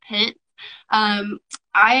 like in the pit,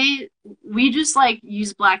 we just like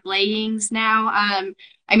use black leggings now.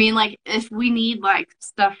 I mean like if we need like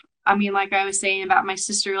stuff, I mean like I was saying about my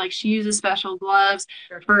sister, like she uses special gloves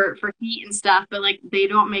for heat and stuff, but like they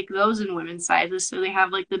don't make those in women's sizes, so they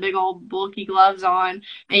have like the big old bulky gloves on,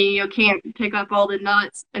 and can't pick up all the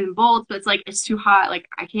nuts and bolts, but it's like it's too hot, like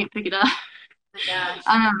I can't pick it up.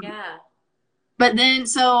 Yeah. But then,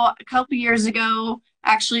 so a couple years ago,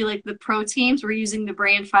 actually, like the pro teams were using the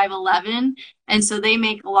brand 511, and so they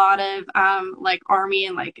make a lot of like Army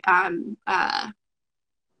and like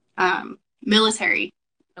military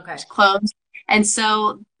Okay. clothes. And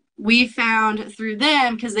so we found through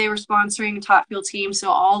them, because they were sponsoring Top Fuel Team, so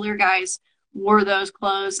all their guys wore those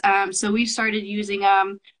clothes. So we started using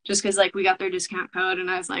them just because like we got their discount code, and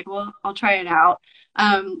I was like, well, I'll try it out.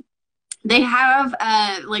 They have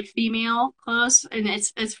like female clothes, and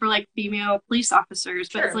it's for like female police officers,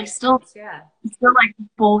 but Sure, it's like makes still sense, yeah. still like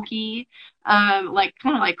bulky, like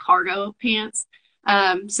kind of like cargo pants.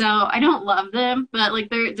 So I don't love them, but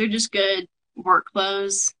like they're just good work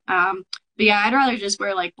clothes. But yeah, I'd rather just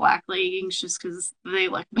wear like black leggings just because they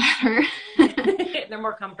look better. They're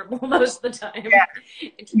more comfortable most of the time. Yeah.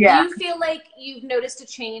 Do Yeah. you feel like you've noticed a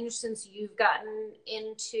change since you've gotten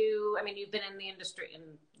into, I mean, you've been in the industry in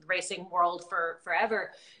the racing world for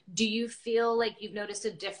forever. Do you feel like you've noticed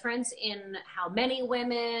a difference in how many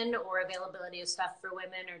women or availability of stuff for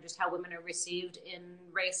women or just how women are received in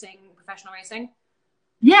racing, professional racing?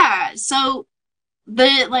 Yeah. So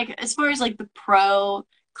the like as far as like the pro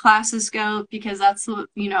classes go, because that's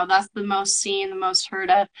that's the most seen, the most heard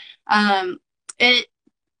of. Um, it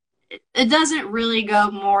it doesn't really go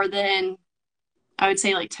more than, I would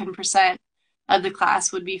say, like 10% of the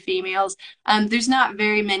class would be females. There's not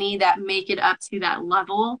very many that make it up to that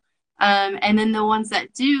level. And then the ones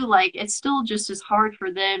that do, like, it's still just as hard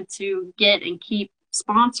for them to get and keep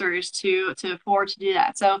sponsors to afford to do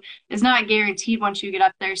that. So it's not guaranteed once you get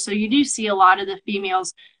up there. So you do see a lot of the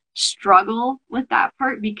females struggle with that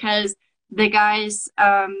part because the guys,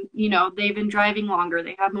 they've been driving longer,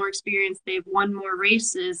 they have more experience, they've won more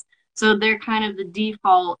races. So they're kind of the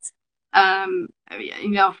default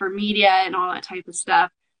for media and all that type of stuff.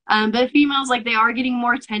 But females, like, they are getting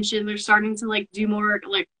more attention. They're starting to like do more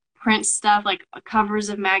like print stuff, like covers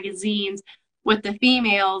of magazines with the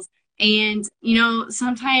females. And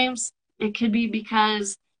sometimes it could be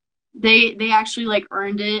because they actually like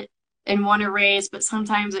earned it and won a race, but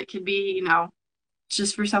sometimes it could be,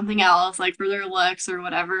 just for something else, like for their looks or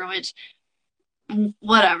whatever, which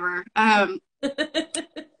whatever. We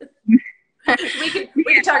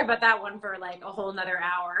could talk about that one for like a whole nother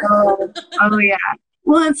hour. Oh yeah.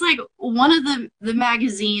 Well, it's like one of the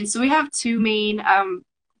magazines. So we have two main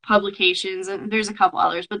publications, and there's a couple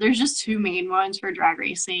others, but there's just two main ones for drag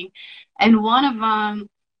racing. And one of them,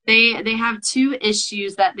 they have two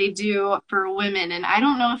issues that they do for women, and I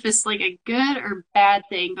don't know if it's like a good or bad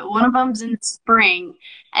thing, but one of them's in spring,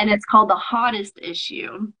 and it's called the hottest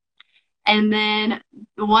issue. And then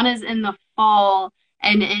the one is in the fall,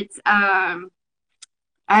 and it's I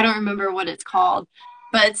don't remember what it's called,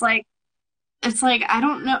 but it's like I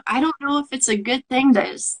don't know if it's a good thing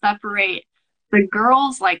to separate the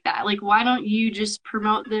girls like that. Like, why don't you just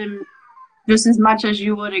promote them just as much as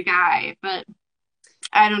you would a guy? But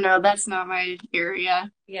I don't know, that's not my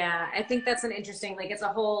area. Yeah, I think that's an interesting, like, that's a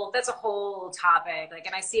whole topic. Like,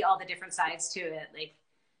 and I see all the different sides to it. Like,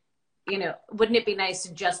 wouldn't it be nice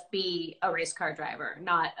to just be a race car driver,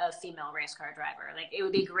 not a female race car driver? Like, it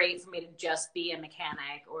would be great for me to just be a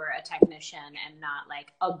mechanic or a technician and not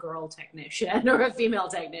like a girl technician or a female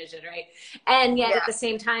technician, right? And yet at the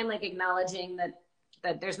same time, like, acknowledging that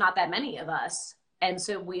there's not that many of us. And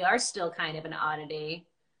so we are still kind of an oddity.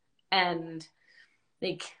 And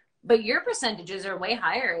like, but your percentages are way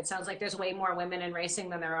higher. It sounds like there's way more women in racing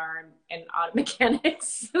than there are in auto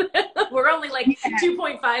mechanics. We're only like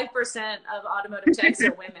 2.5% of automotive techs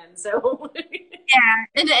are women. So Yeah,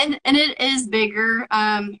 and it is bigger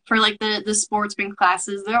for like the sportsman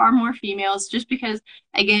classes. There are more females just because,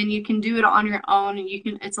 again, you can do it on your own, and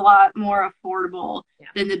it's a lot more affordable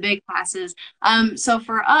than the big classes. So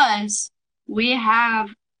for us, we have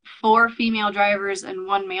four female drivers and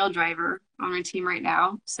one male driver on our team right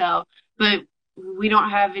now. So, but we don't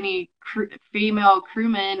have any female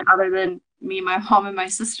crewmen other than me, my mom, and my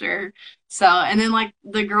sister. So, and then like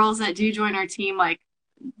the girls that do join our team, like,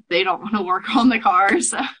 they don't want to work on the car.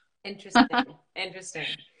 So interesting.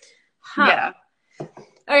 Huh. yeah.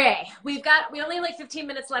 Okay, we only have like 15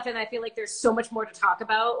 minutes left, and I feel like there's so much more to talk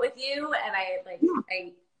about with you, and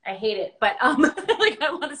I hate it, but like, I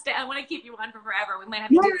want to keep you on for forever. We might have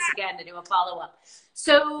to do this again to do a follow-up.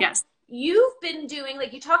 So Yes. you've been doing,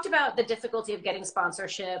 like, you talked about the difficulty of getting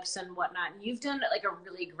sponsorships and whatnot, and you've done like a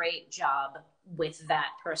really great job with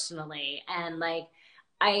that personally. And like,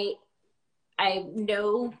 I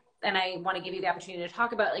know, and I want to give you the opportunity to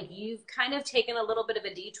talk about, like, you've kind of taken a little bit of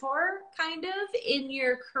a detour kind of in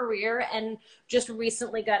your career and just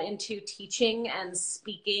recently got into teaching and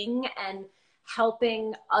speaking and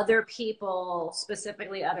helping other people,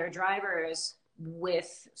 specifically other drivers,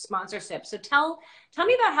 with sponsorship. So tell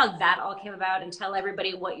me about how that all came about, and tell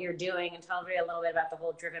everybody what you're doing, and tell everybody a little bit about the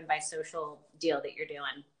whole Driven by Social deal that you're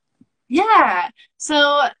doing. Yeah.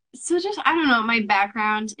 So just I don't know, my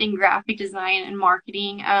background in graphic design and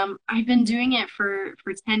marketing. I've been doing it for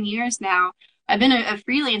 10 years now. I've been a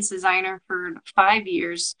freelance designer for 5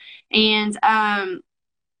 years. And I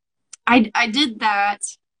did that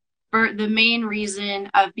for the main reason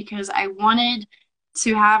of because I wanted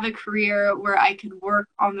to have a career where I could work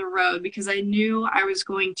on the road because I knew I was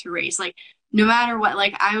going to race. Like no matter what,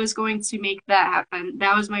 like I was going to make that happen.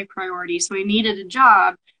 That was my priority. So I needed a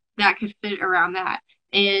job that could fit around that.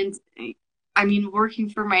 And I mean, working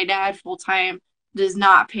for my dad full time does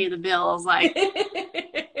not pay the bills. Like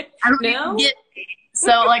I don't even No? get paid.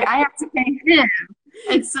 So like I have to pay him.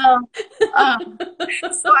 And so I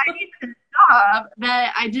needed a job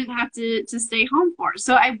that I didn't have to stay home for.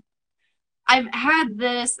 So I've had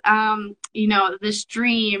this this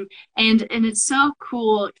dream, and it's so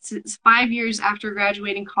cool. It's 5 years after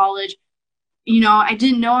graduating college. I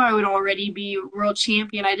didn't know I would already be world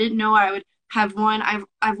champion. I didn't know I would have won.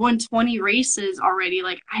 I've won 20 races already.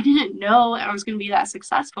 Like I didn't know I was going to be that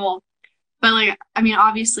successful. But like I mean,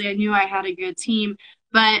 obviously I knew I had a good team,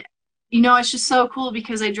 but it's just so cool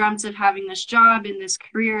because I dreamt of having this job and this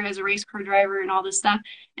career as a race car driver and all this stuff.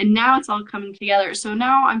 And now it's all coming together. So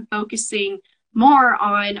now I'm focusing more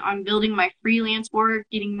on building my freelance work,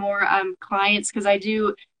 getting more clients because I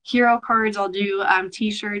do hero cards, I'll do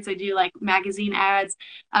t-shirts, I do like magazine ads,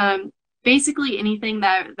 basically anything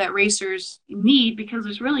that racers need because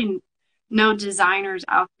there's really no designers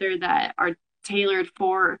out there that are tailored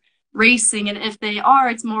for racing. And if they are,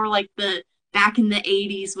 it's more like the back in the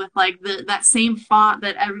 80s with like that same font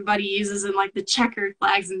that everybody uses and like the checkered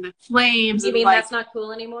flags and the flames. You mean like, that's not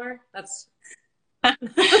cool anymore? That's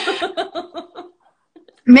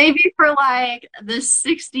maybe for like the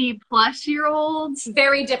 60-plus-year-olds.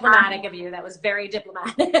 Very diplomatic of you. That was very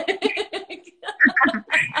diplomatic.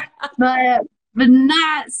 but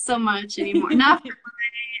not so much anymore. Not for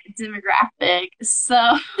my demographic.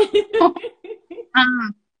 So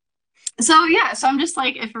so I'm just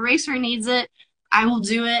like, if a racer needs it, I will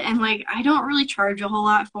do it. And like, I don't really charge a whole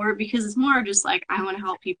lot for it because it's more just like, I want to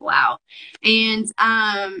help people out. And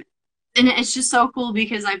it's just so cool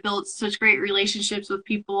because I built such great relationships with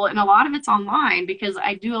people, and a lot of it's online because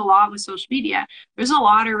I do a lot with social media. There's a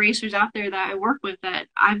lot of racers out there that I work with that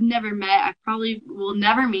I've never met. I probably will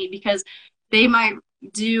never meet because they might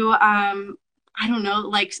do I don't know,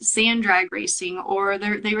 like sand drag racing, or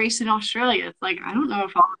they race in Australia. It's like I don't know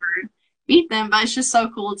if I'll ever meet them, but it's just so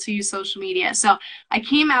cool to use social media. So I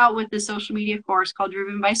came out with this social media course called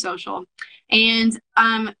Driven by Social. And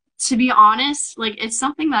to be honest, like it's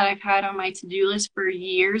something that I've had on my to-do list for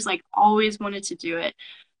years, like always wanted to do it.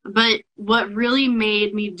 But what really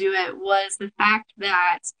made me do it was the fact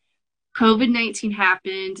that COVID-19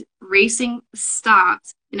 happened, racing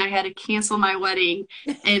stopped, and I had to cancel my wedding.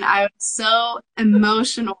 And I was so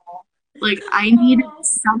emotional. Like I needed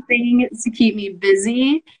something to keep me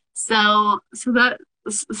busy. So that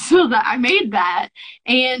I made that.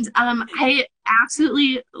 And I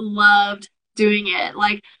absolutely loved doing it.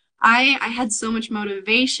 Like I had so much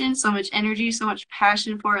motivation, so much energy, so much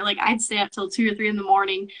passion for it. Like I'd stay up till 2 or 3 in the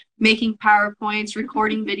morning making PowerPoints,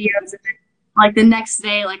 recording videos, and then, like the next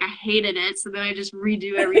day, like I hated it. So then I just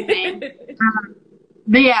redo everything.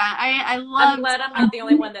 But yeah, I love. I'm glad I'm not the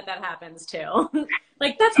only one that happens to.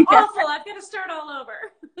 Like that's awful. I've got to start all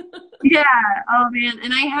over. Yeah. Oh man.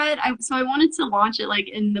 And I wanted to launch it like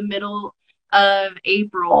in the middle of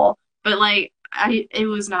April, but like it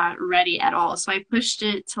was not ready at all. So I pushed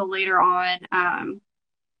it till later on,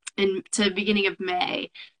 to beginning of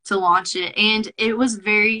May to launch it, and it was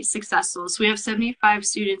very successful. So we have 75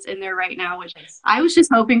 students in there right now, which I was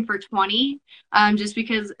just hoping for 20, just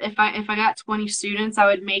because if I got 20 students, I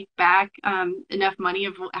would make back enough money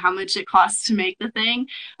of how much it costs to make the thing.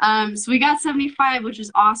 So we got 75, which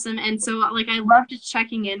is awesome. And so like I loved just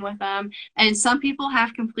checking in with them. And some people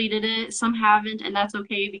have completed it, some haven't, and that's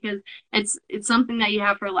okay because it's something that you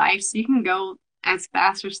have for life. So you can go as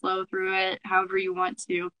fast or slow through it, however you want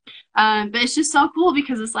to. But it's just so cool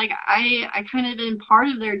because it's like I kind of been part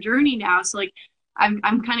of their journey now. So like I'm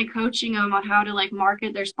kind of coaching them on how to like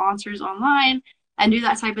market their sponsors online and do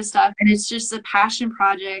that type of stuff. And it's just a passion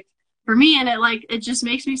project for me, and it just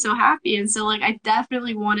makes me so happy. And so like I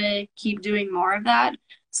definitely want to keep doing more of that.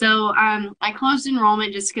 So I closed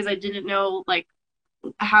enrollment just because I didn't know like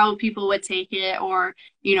how people would take it, or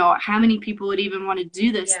how many people would even want to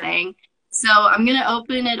do this thing. So I'm going to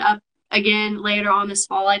open it up again later on this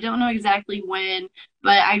fall. I don't know exactly when,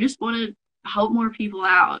 but I just want to help more people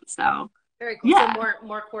out. So Very cool. Yeah. So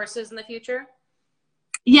more courses in the future?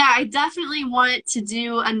 Yeah, I definitely want to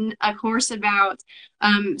do a course about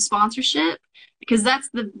sponsorship, because that's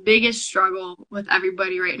the biggest struggle with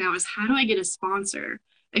everybody right now is how do I get a sponsor?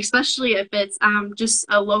 Especially if it's just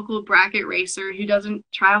a local bracket racer who doesn't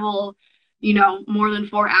travel, more than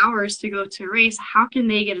 4 hours to go to a race. How can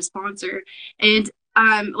they get a sponsor? And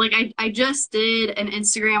like I just did an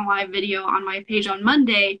Instagram live video on my page on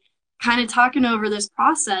Monday, kind of talking over this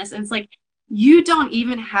process. And it's like, you don't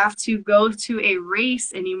even have to go to a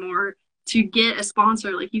race anymore to get a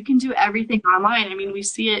sponsor. Like, you can do everything online. I mean, we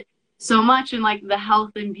see it so much in like the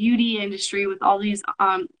health and beauty industry with all these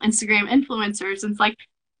Instagram influencers. And it's like,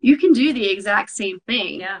 you can do the exact same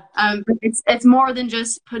thing. Yeah. But it's more than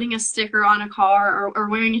just putting a sticker on a car or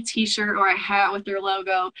wearing a t-shirt or a hat with your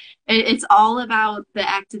logo. It's all about the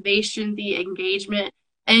activation, the engagement,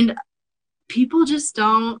 and people just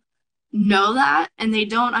don't know that, and they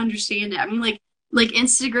don't understand it. I mean, like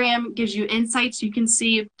Instagram gives you insights. You can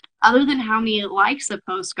see, other than how many likes a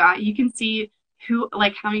post got, you can see how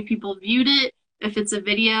many people viewed it. If it's a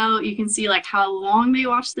video, you can see like how long they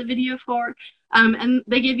watched the video for. And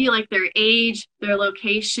they give you like their age, their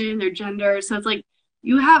location, their gender. So it's like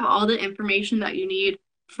you have all the information that you need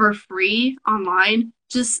for free online.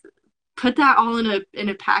 Just put that all in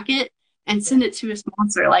a packet and send it to a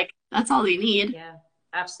sponsor. Like, that's all they need. Yeah.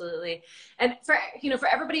 Absolutely. And for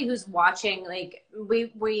everybody who's watching, like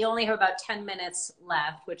we only have about 10 minutes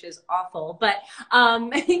left, which is awful, but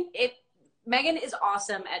Megan is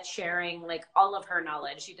awesome at sharing like all of her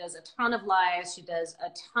knowledge. She does a ton of lives, she does a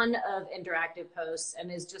ton of interactive posts,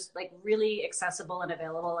 and is just like really accessible and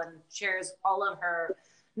available, and shares all of her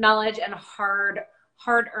knowledge and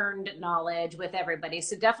hard-earned knowledge with everybody.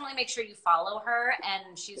 So definitely make sure you follow her,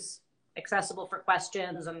 and she's accessible for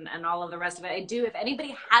questions and all of the rest of it. If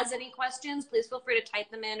anybody has any questions, please feel free to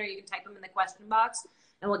type them in, or you can type them in the question box,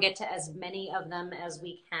 and we'll get to as many of them as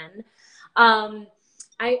we can.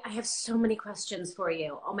 I have so many questions for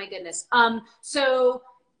you. Oh my goodness. I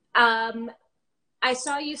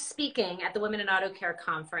saw you speaking at the Women in Auto Care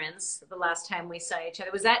conference the last time we saw each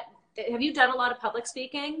other. Have you done a lot of public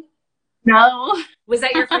speaking? No. Was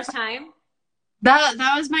that your first time?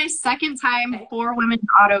 That was my second time for Women in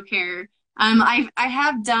Auto Care. I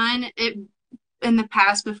have done it in the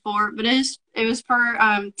past before, but it was for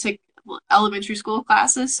to elementary school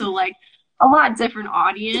classes, so like a lot different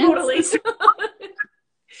audience. Totally.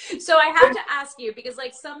 So I have to ask you, because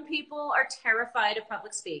like some people are terrified of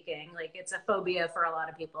public speaking, like it's a phobia for a lot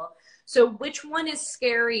of people. So which one is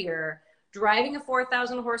scarier, driving a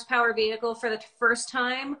 4,000 horsepower vehicle for the first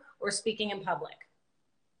time, or speaking in public?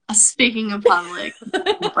 Speaking in public.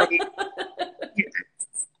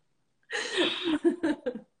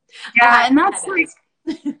 Yeah, and that's like,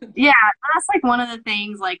 yeah, that's like one of the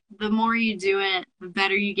things, like the more you do it, the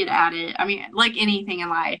better you get at it. I mean, like anything in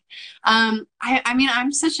life. I mean,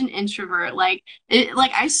 I'm such an introvert. Like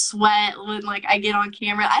I sweat when like I get on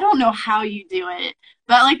camera. I don't know how you do it,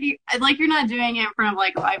 but like you're not doing it in front of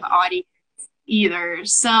like a live audience either.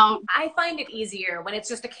 So I find it easier when it's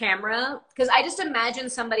just a camera, because I just imagine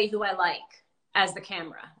somebody who I like as the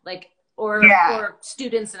camera, like, or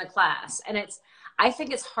students in a class. And I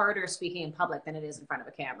think it's harder speaking in public than it is in front of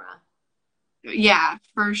a camera. Yeah,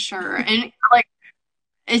 for sure. And like,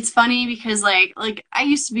 it's funny because like I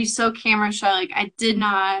used to be so camera shy. Like I did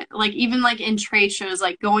not, like, even like in trade shows,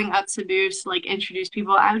 like going up to booths, like introduce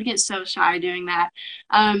people, I would get so shy doing that.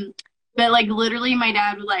 But like literally my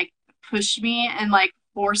dad would like push me and like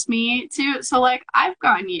force me to. So like I've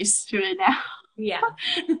gotten used to it now. Yeah.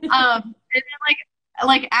 And then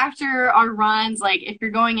like after our runs, like if you're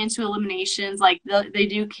going into eliminations, like they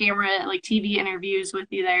do camera, like TV interviews with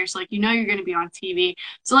you there. So like, you're going to be on TV.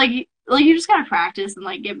 So like you just gotta practice and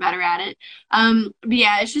like get better at it. But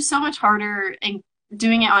yeah, it's just so much harder and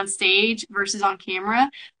doing it on stage versus on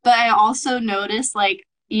camera. But I also noticed, like,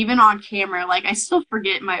 even on camera, like I still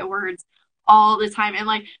forget my words all the time. And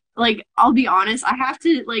like I'll be honest, I have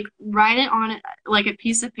to like write it on like a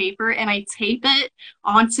piece of paper, and I tape it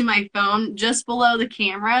onto my phone just below the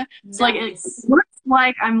camera. So like it looks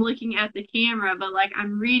like I'm looking at the camera, but like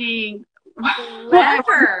I'm reading.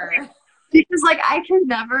 Clever. Because like I can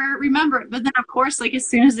never remember it. But then of course, like as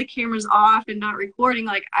soon as the camera's off and not recording,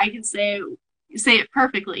 like I can say it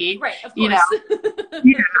perfectly. Right, of course.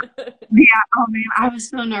 Yeah. Oh man, I was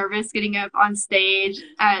so nervous getting up on stage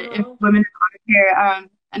at Women in Auto Care.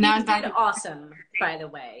 And you did awesome, by the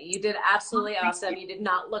way. You did absolutely awesome. You did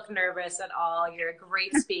not look nervous at all. You're a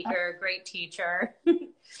great speaker, great teacher.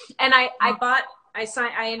 And I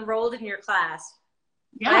enrolled in your class.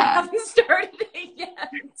 Yeah. I haven't started it yet.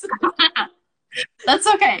 That's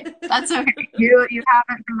okay. That's okay. You have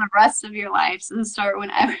it for the rest of your life, so start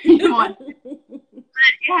whenever you want.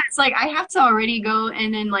 Yeah, it's like I have to already go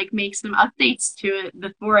and then like make some updates to it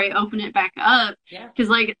before I open it back up. Yeah. Because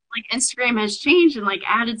like Instagram has changed and like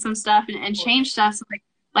added some stuff and changed stuff. So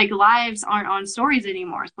like lives aren't on stories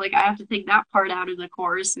anymore. So like I have to take that part out of the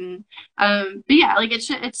course. And but yeah, like it's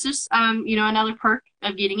just you know, another perk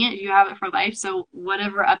of getting it. You have it for life. So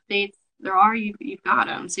whatever updates there are, you've got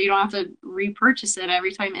them. So you don't have to repurchase it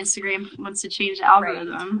every time Instagram wants to change the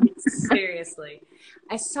algorithm. Right. Seriously.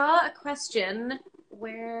 I saw a question.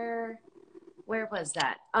 Where was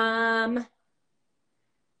that? All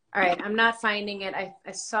right, I'm not finding it. I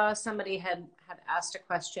saw somebody had asked a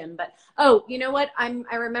question, but oh, you know what?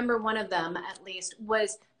 I remember one of them at least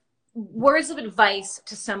was words of advice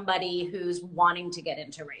to somebody who's wanting to get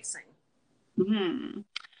into racing.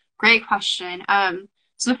 Great question.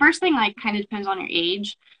 So the first thing like kind of depends on your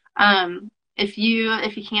age. If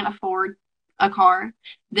you can't afford a car,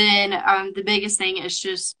 then the biggest thing is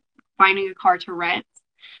just finding a car to rent.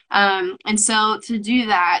 And so to do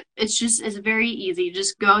that, it's very easy.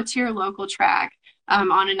 Just go to your local track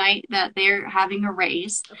on a night that they're having a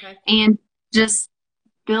race, Okay. and just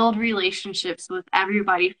build relationships with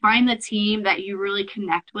everybody. Find the team that you really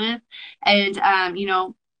connect with, and you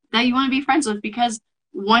know, that you want to be friends with, because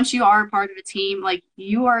once you are a part of a team, like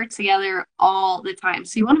you are together all the time.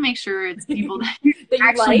 So you want to make sure it's people that you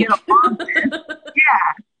actually like. get along with.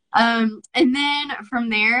 Yeah. And then from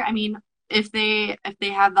there, I mean, if they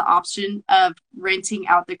have the option of renting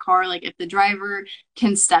out the car, like if the driver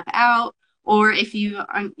can step out, or if you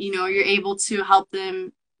you know, you're able to help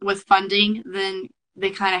them with funding, then they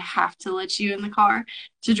kind of have to let you in the car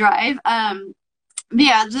to drive. But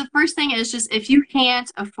yeah, the first thing is just if you can't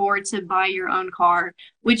afford to buy your own car,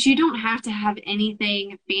 which you don't have to have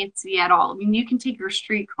anything fancy at all. I mean, you can take your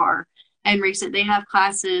street car and race it. They have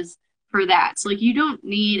classes for that. So like you don't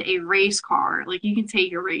need a race car. Like you can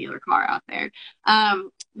take your regular car out there.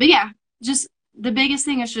 But yeah, just the biggest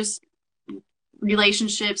thing is just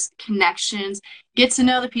relationships, connections, get to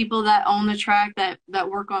know the people that own the track, that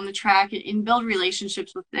work on the track, and build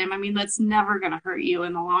relationships with them. I mean, that's never going to hurt you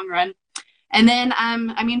in the long run. And then,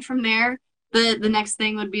 I mean, from there, the next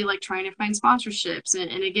thing would be like trying to find sponsorships.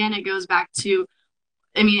 And again, it goes back to,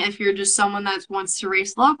 I mean, if you're just someone that wants to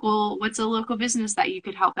race local, what's a local business that you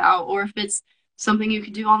could help out? Or if it's something you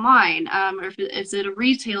could do online, or if is it a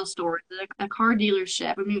retail store, a car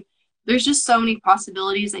dealership? I mean, there's just so many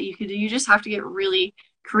possibilities that you could do. You just have to get really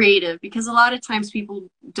creative, because a lot of times people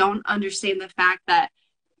don't understand the fact that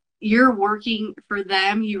you're working for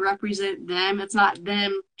them, you represent them. It's not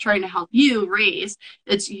them trying to help you race.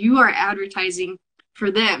 It's you are advertising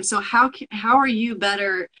for them. So how are you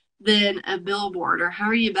better than a billboard, or how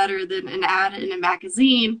are you better than an ad in a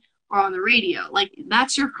magazine or on the radio? Like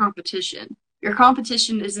that's your competition. Your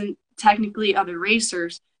competition isn't technically other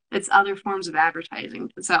racers, it's other forms of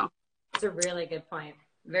advertising. So it's a really good point.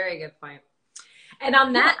 Very good point. And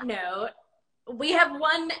on that note, we have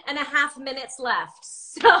 1.5 minutes left.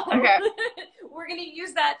 So okay. We're going to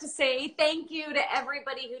use that to say thank you to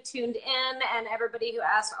everybody who tuned in and everybody who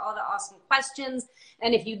asked all the awesome questions.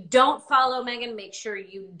 And if you don't follow Megan, make sure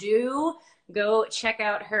you do. Go check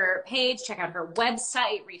out her page, check out her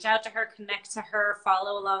website, reach out to her, connect to her,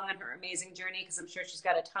 follow along on her amazing journey, because I'm sure she's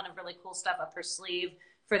got a ton of really cool stuff up her sleeve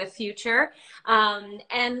for the future.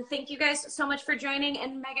 And thank you guys so much for joining.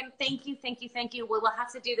 And Megan, thank you. We'll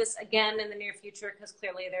have to do this again in the near future, because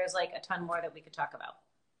clearly there's like a ton more that we could talk about.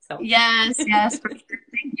 So yes, for sure.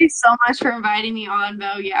 Thank you so much for inviting me on,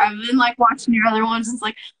 Bo. Yeah, I've been like watching your other ones. It's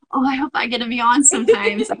like, oh, I hope I get to be on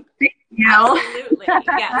sometimes. You know? Absolutely.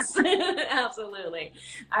 Yes. Absolutely.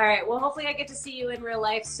 All right. Well, hopefully I get to see you in real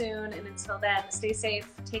life soon. And until then, stay safe.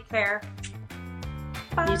 Take care.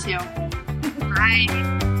 Bye. You too.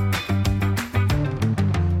 Bye.